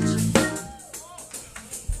message.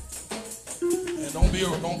 And don't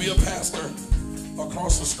be a pastor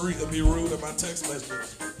across the street and be rude at my text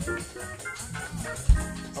messages.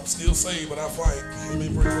 I'm still saved, but I fight.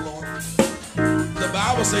 Amen. Praise the Lord. The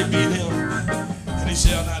Bible say, beat him, and he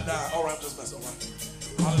shall not die. All right, I'm just messing around.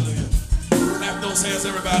 Hallelujah. Clap those hands,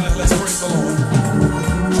 everybody. Let's praise the Lord. All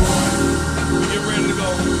right, we get ready to go.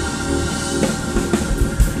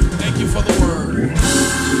 Thank you for the word.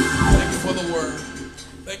 Thank you for the word.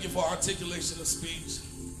 Thank you for articulation of speech.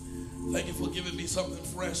 Thank you for giving me something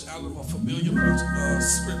fresh out of a familiar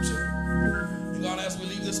scripture. And God, as we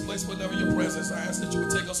leave this place, whenever your presence, I ask that you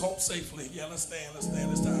would take us home safely. Yeah, let's stand. Let's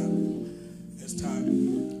stand. It's time. It's time.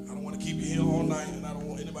 I don't want to keep you here all night, and I don't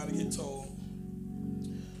want anybody to get told.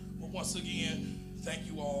 But once again, thank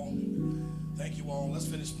you all. Thank you all. Let's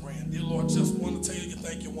finish praying. Dear Lord, just want to tell you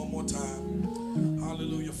thank you one more time.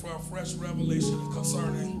 Hallelujah. For a fresh revelation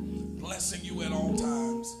concerning blessing you at all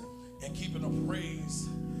times and keeping a praise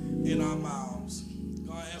in our mouths.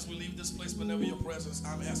 God, as we leave this place, whenever your presence,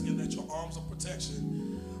 I'm asking that your arms of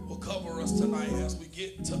protection will cover us tonight as we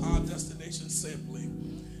get to our destination safely.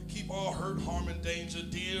 Keep all hurt, harm, and danger,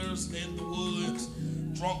 deers in the woods,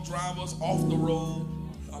 drunk drivers off the road.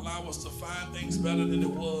 Allow us to find things better than it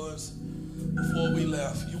was before we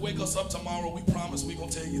left. You wake us up tomorrow, we promise we're going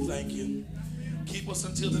to tell you thank you. Keep us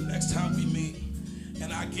until the next time we meet.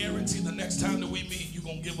 And I guarantee the next time that we meet, you're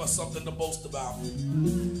going to give us something to boast about.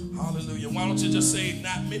 Hallelujah. Why don't you just say,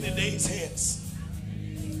 not many days hence,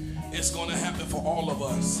 it's going to happen for all of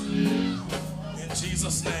us. In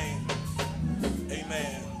Jesus' name,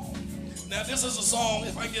 amen. Now, this is a song,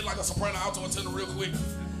 if I get like a soprano alto and tenor real quick,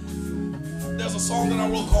 there's a song that I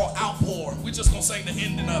wrote called Outpour. We're just going to sing the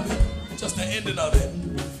ending of it. Just the ending of it.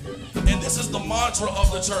 And this is the mantra of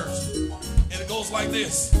the church. And it goes like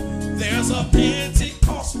this. There's a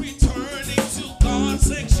Pentecost returning to God's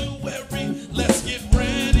sanctuary. Let's get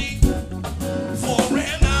ready for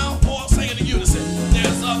an outpour. Sing it in unison.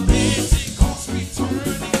 There's a Pentecost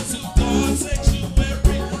returning to God's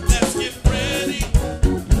sanctuary. Let's get ready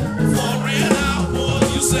for an outpour.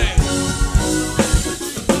 You say.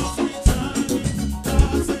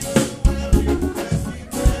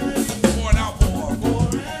 For an outpour.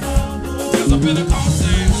 There's a Pentecost.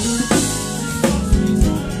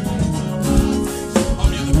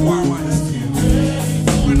 Choir,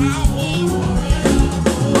 for an outpour.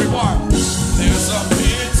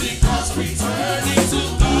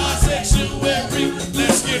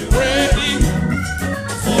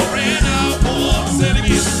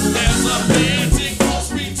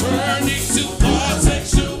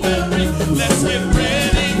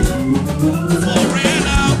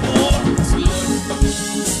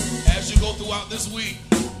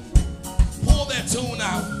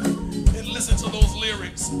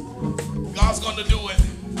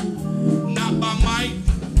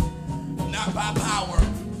 not by power,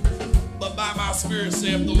 but by my spirit,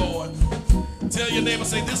 saith the Lord. Tell your neighbor,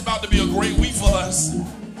 say, this is about to be a great week for us.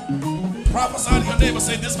 Prophesy to your neighbor,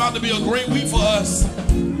 say, this is about to be a great week for us.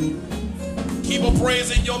 Keep a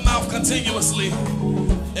praise in your mouth continuously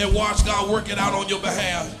and watch God work it out on your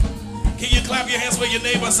behalf. Can you clap your hands for your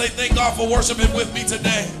neighbor and say, thank God for worshiping with me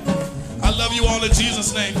today. I love you all in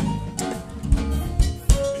Jesus' name.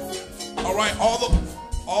 All right, oh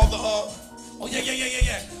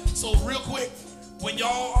yeah. So real quick, when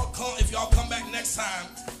y'all come, if y'all come back next time,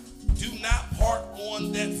 do not park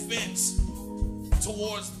on that fence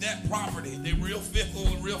towards that property. They're real fickle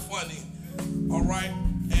and real funny. All right,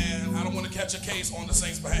 and I don't want to catch a case on the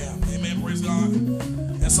saints' behalf. Amen, praise God.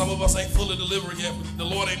 And some of us ain't fully delivered yet. The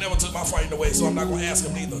Lord ain't never took my fighting away, so I'm not going to ask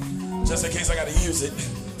him neither. Just in case I got to use it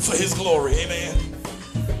for his glory. Amen.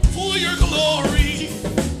 For your glory,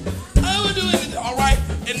 I will do it. All right,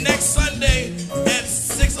 and next Sunday at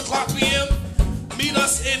 6 o'clock p.m., meet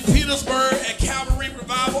us in Petersburg at Calvary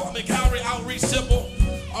Outreach Temple.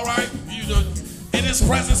 All right, in His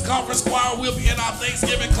Presence Conference Choir, we'll be in our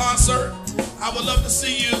Thanksgiving concert. I would love to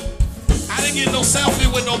see you. I didn't get no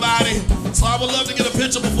selfie with nobody, so I would love to get a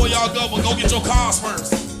picture before y'all go, but go get your cars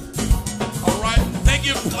first. All right, thank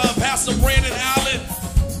you, Pastor Brandon Allen,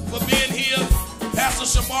 for being here. Pastor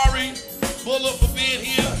Shamari Buller for being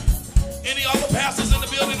here. Any other pastors in the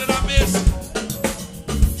building that I missed?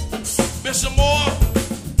 Bishop Moore,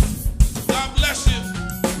 God bless you.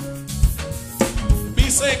 Be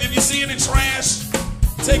safe. If you see any trash,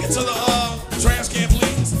 take it to the trash can,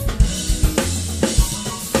 please.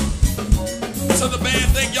 To the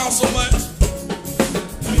band, thank y'all so much.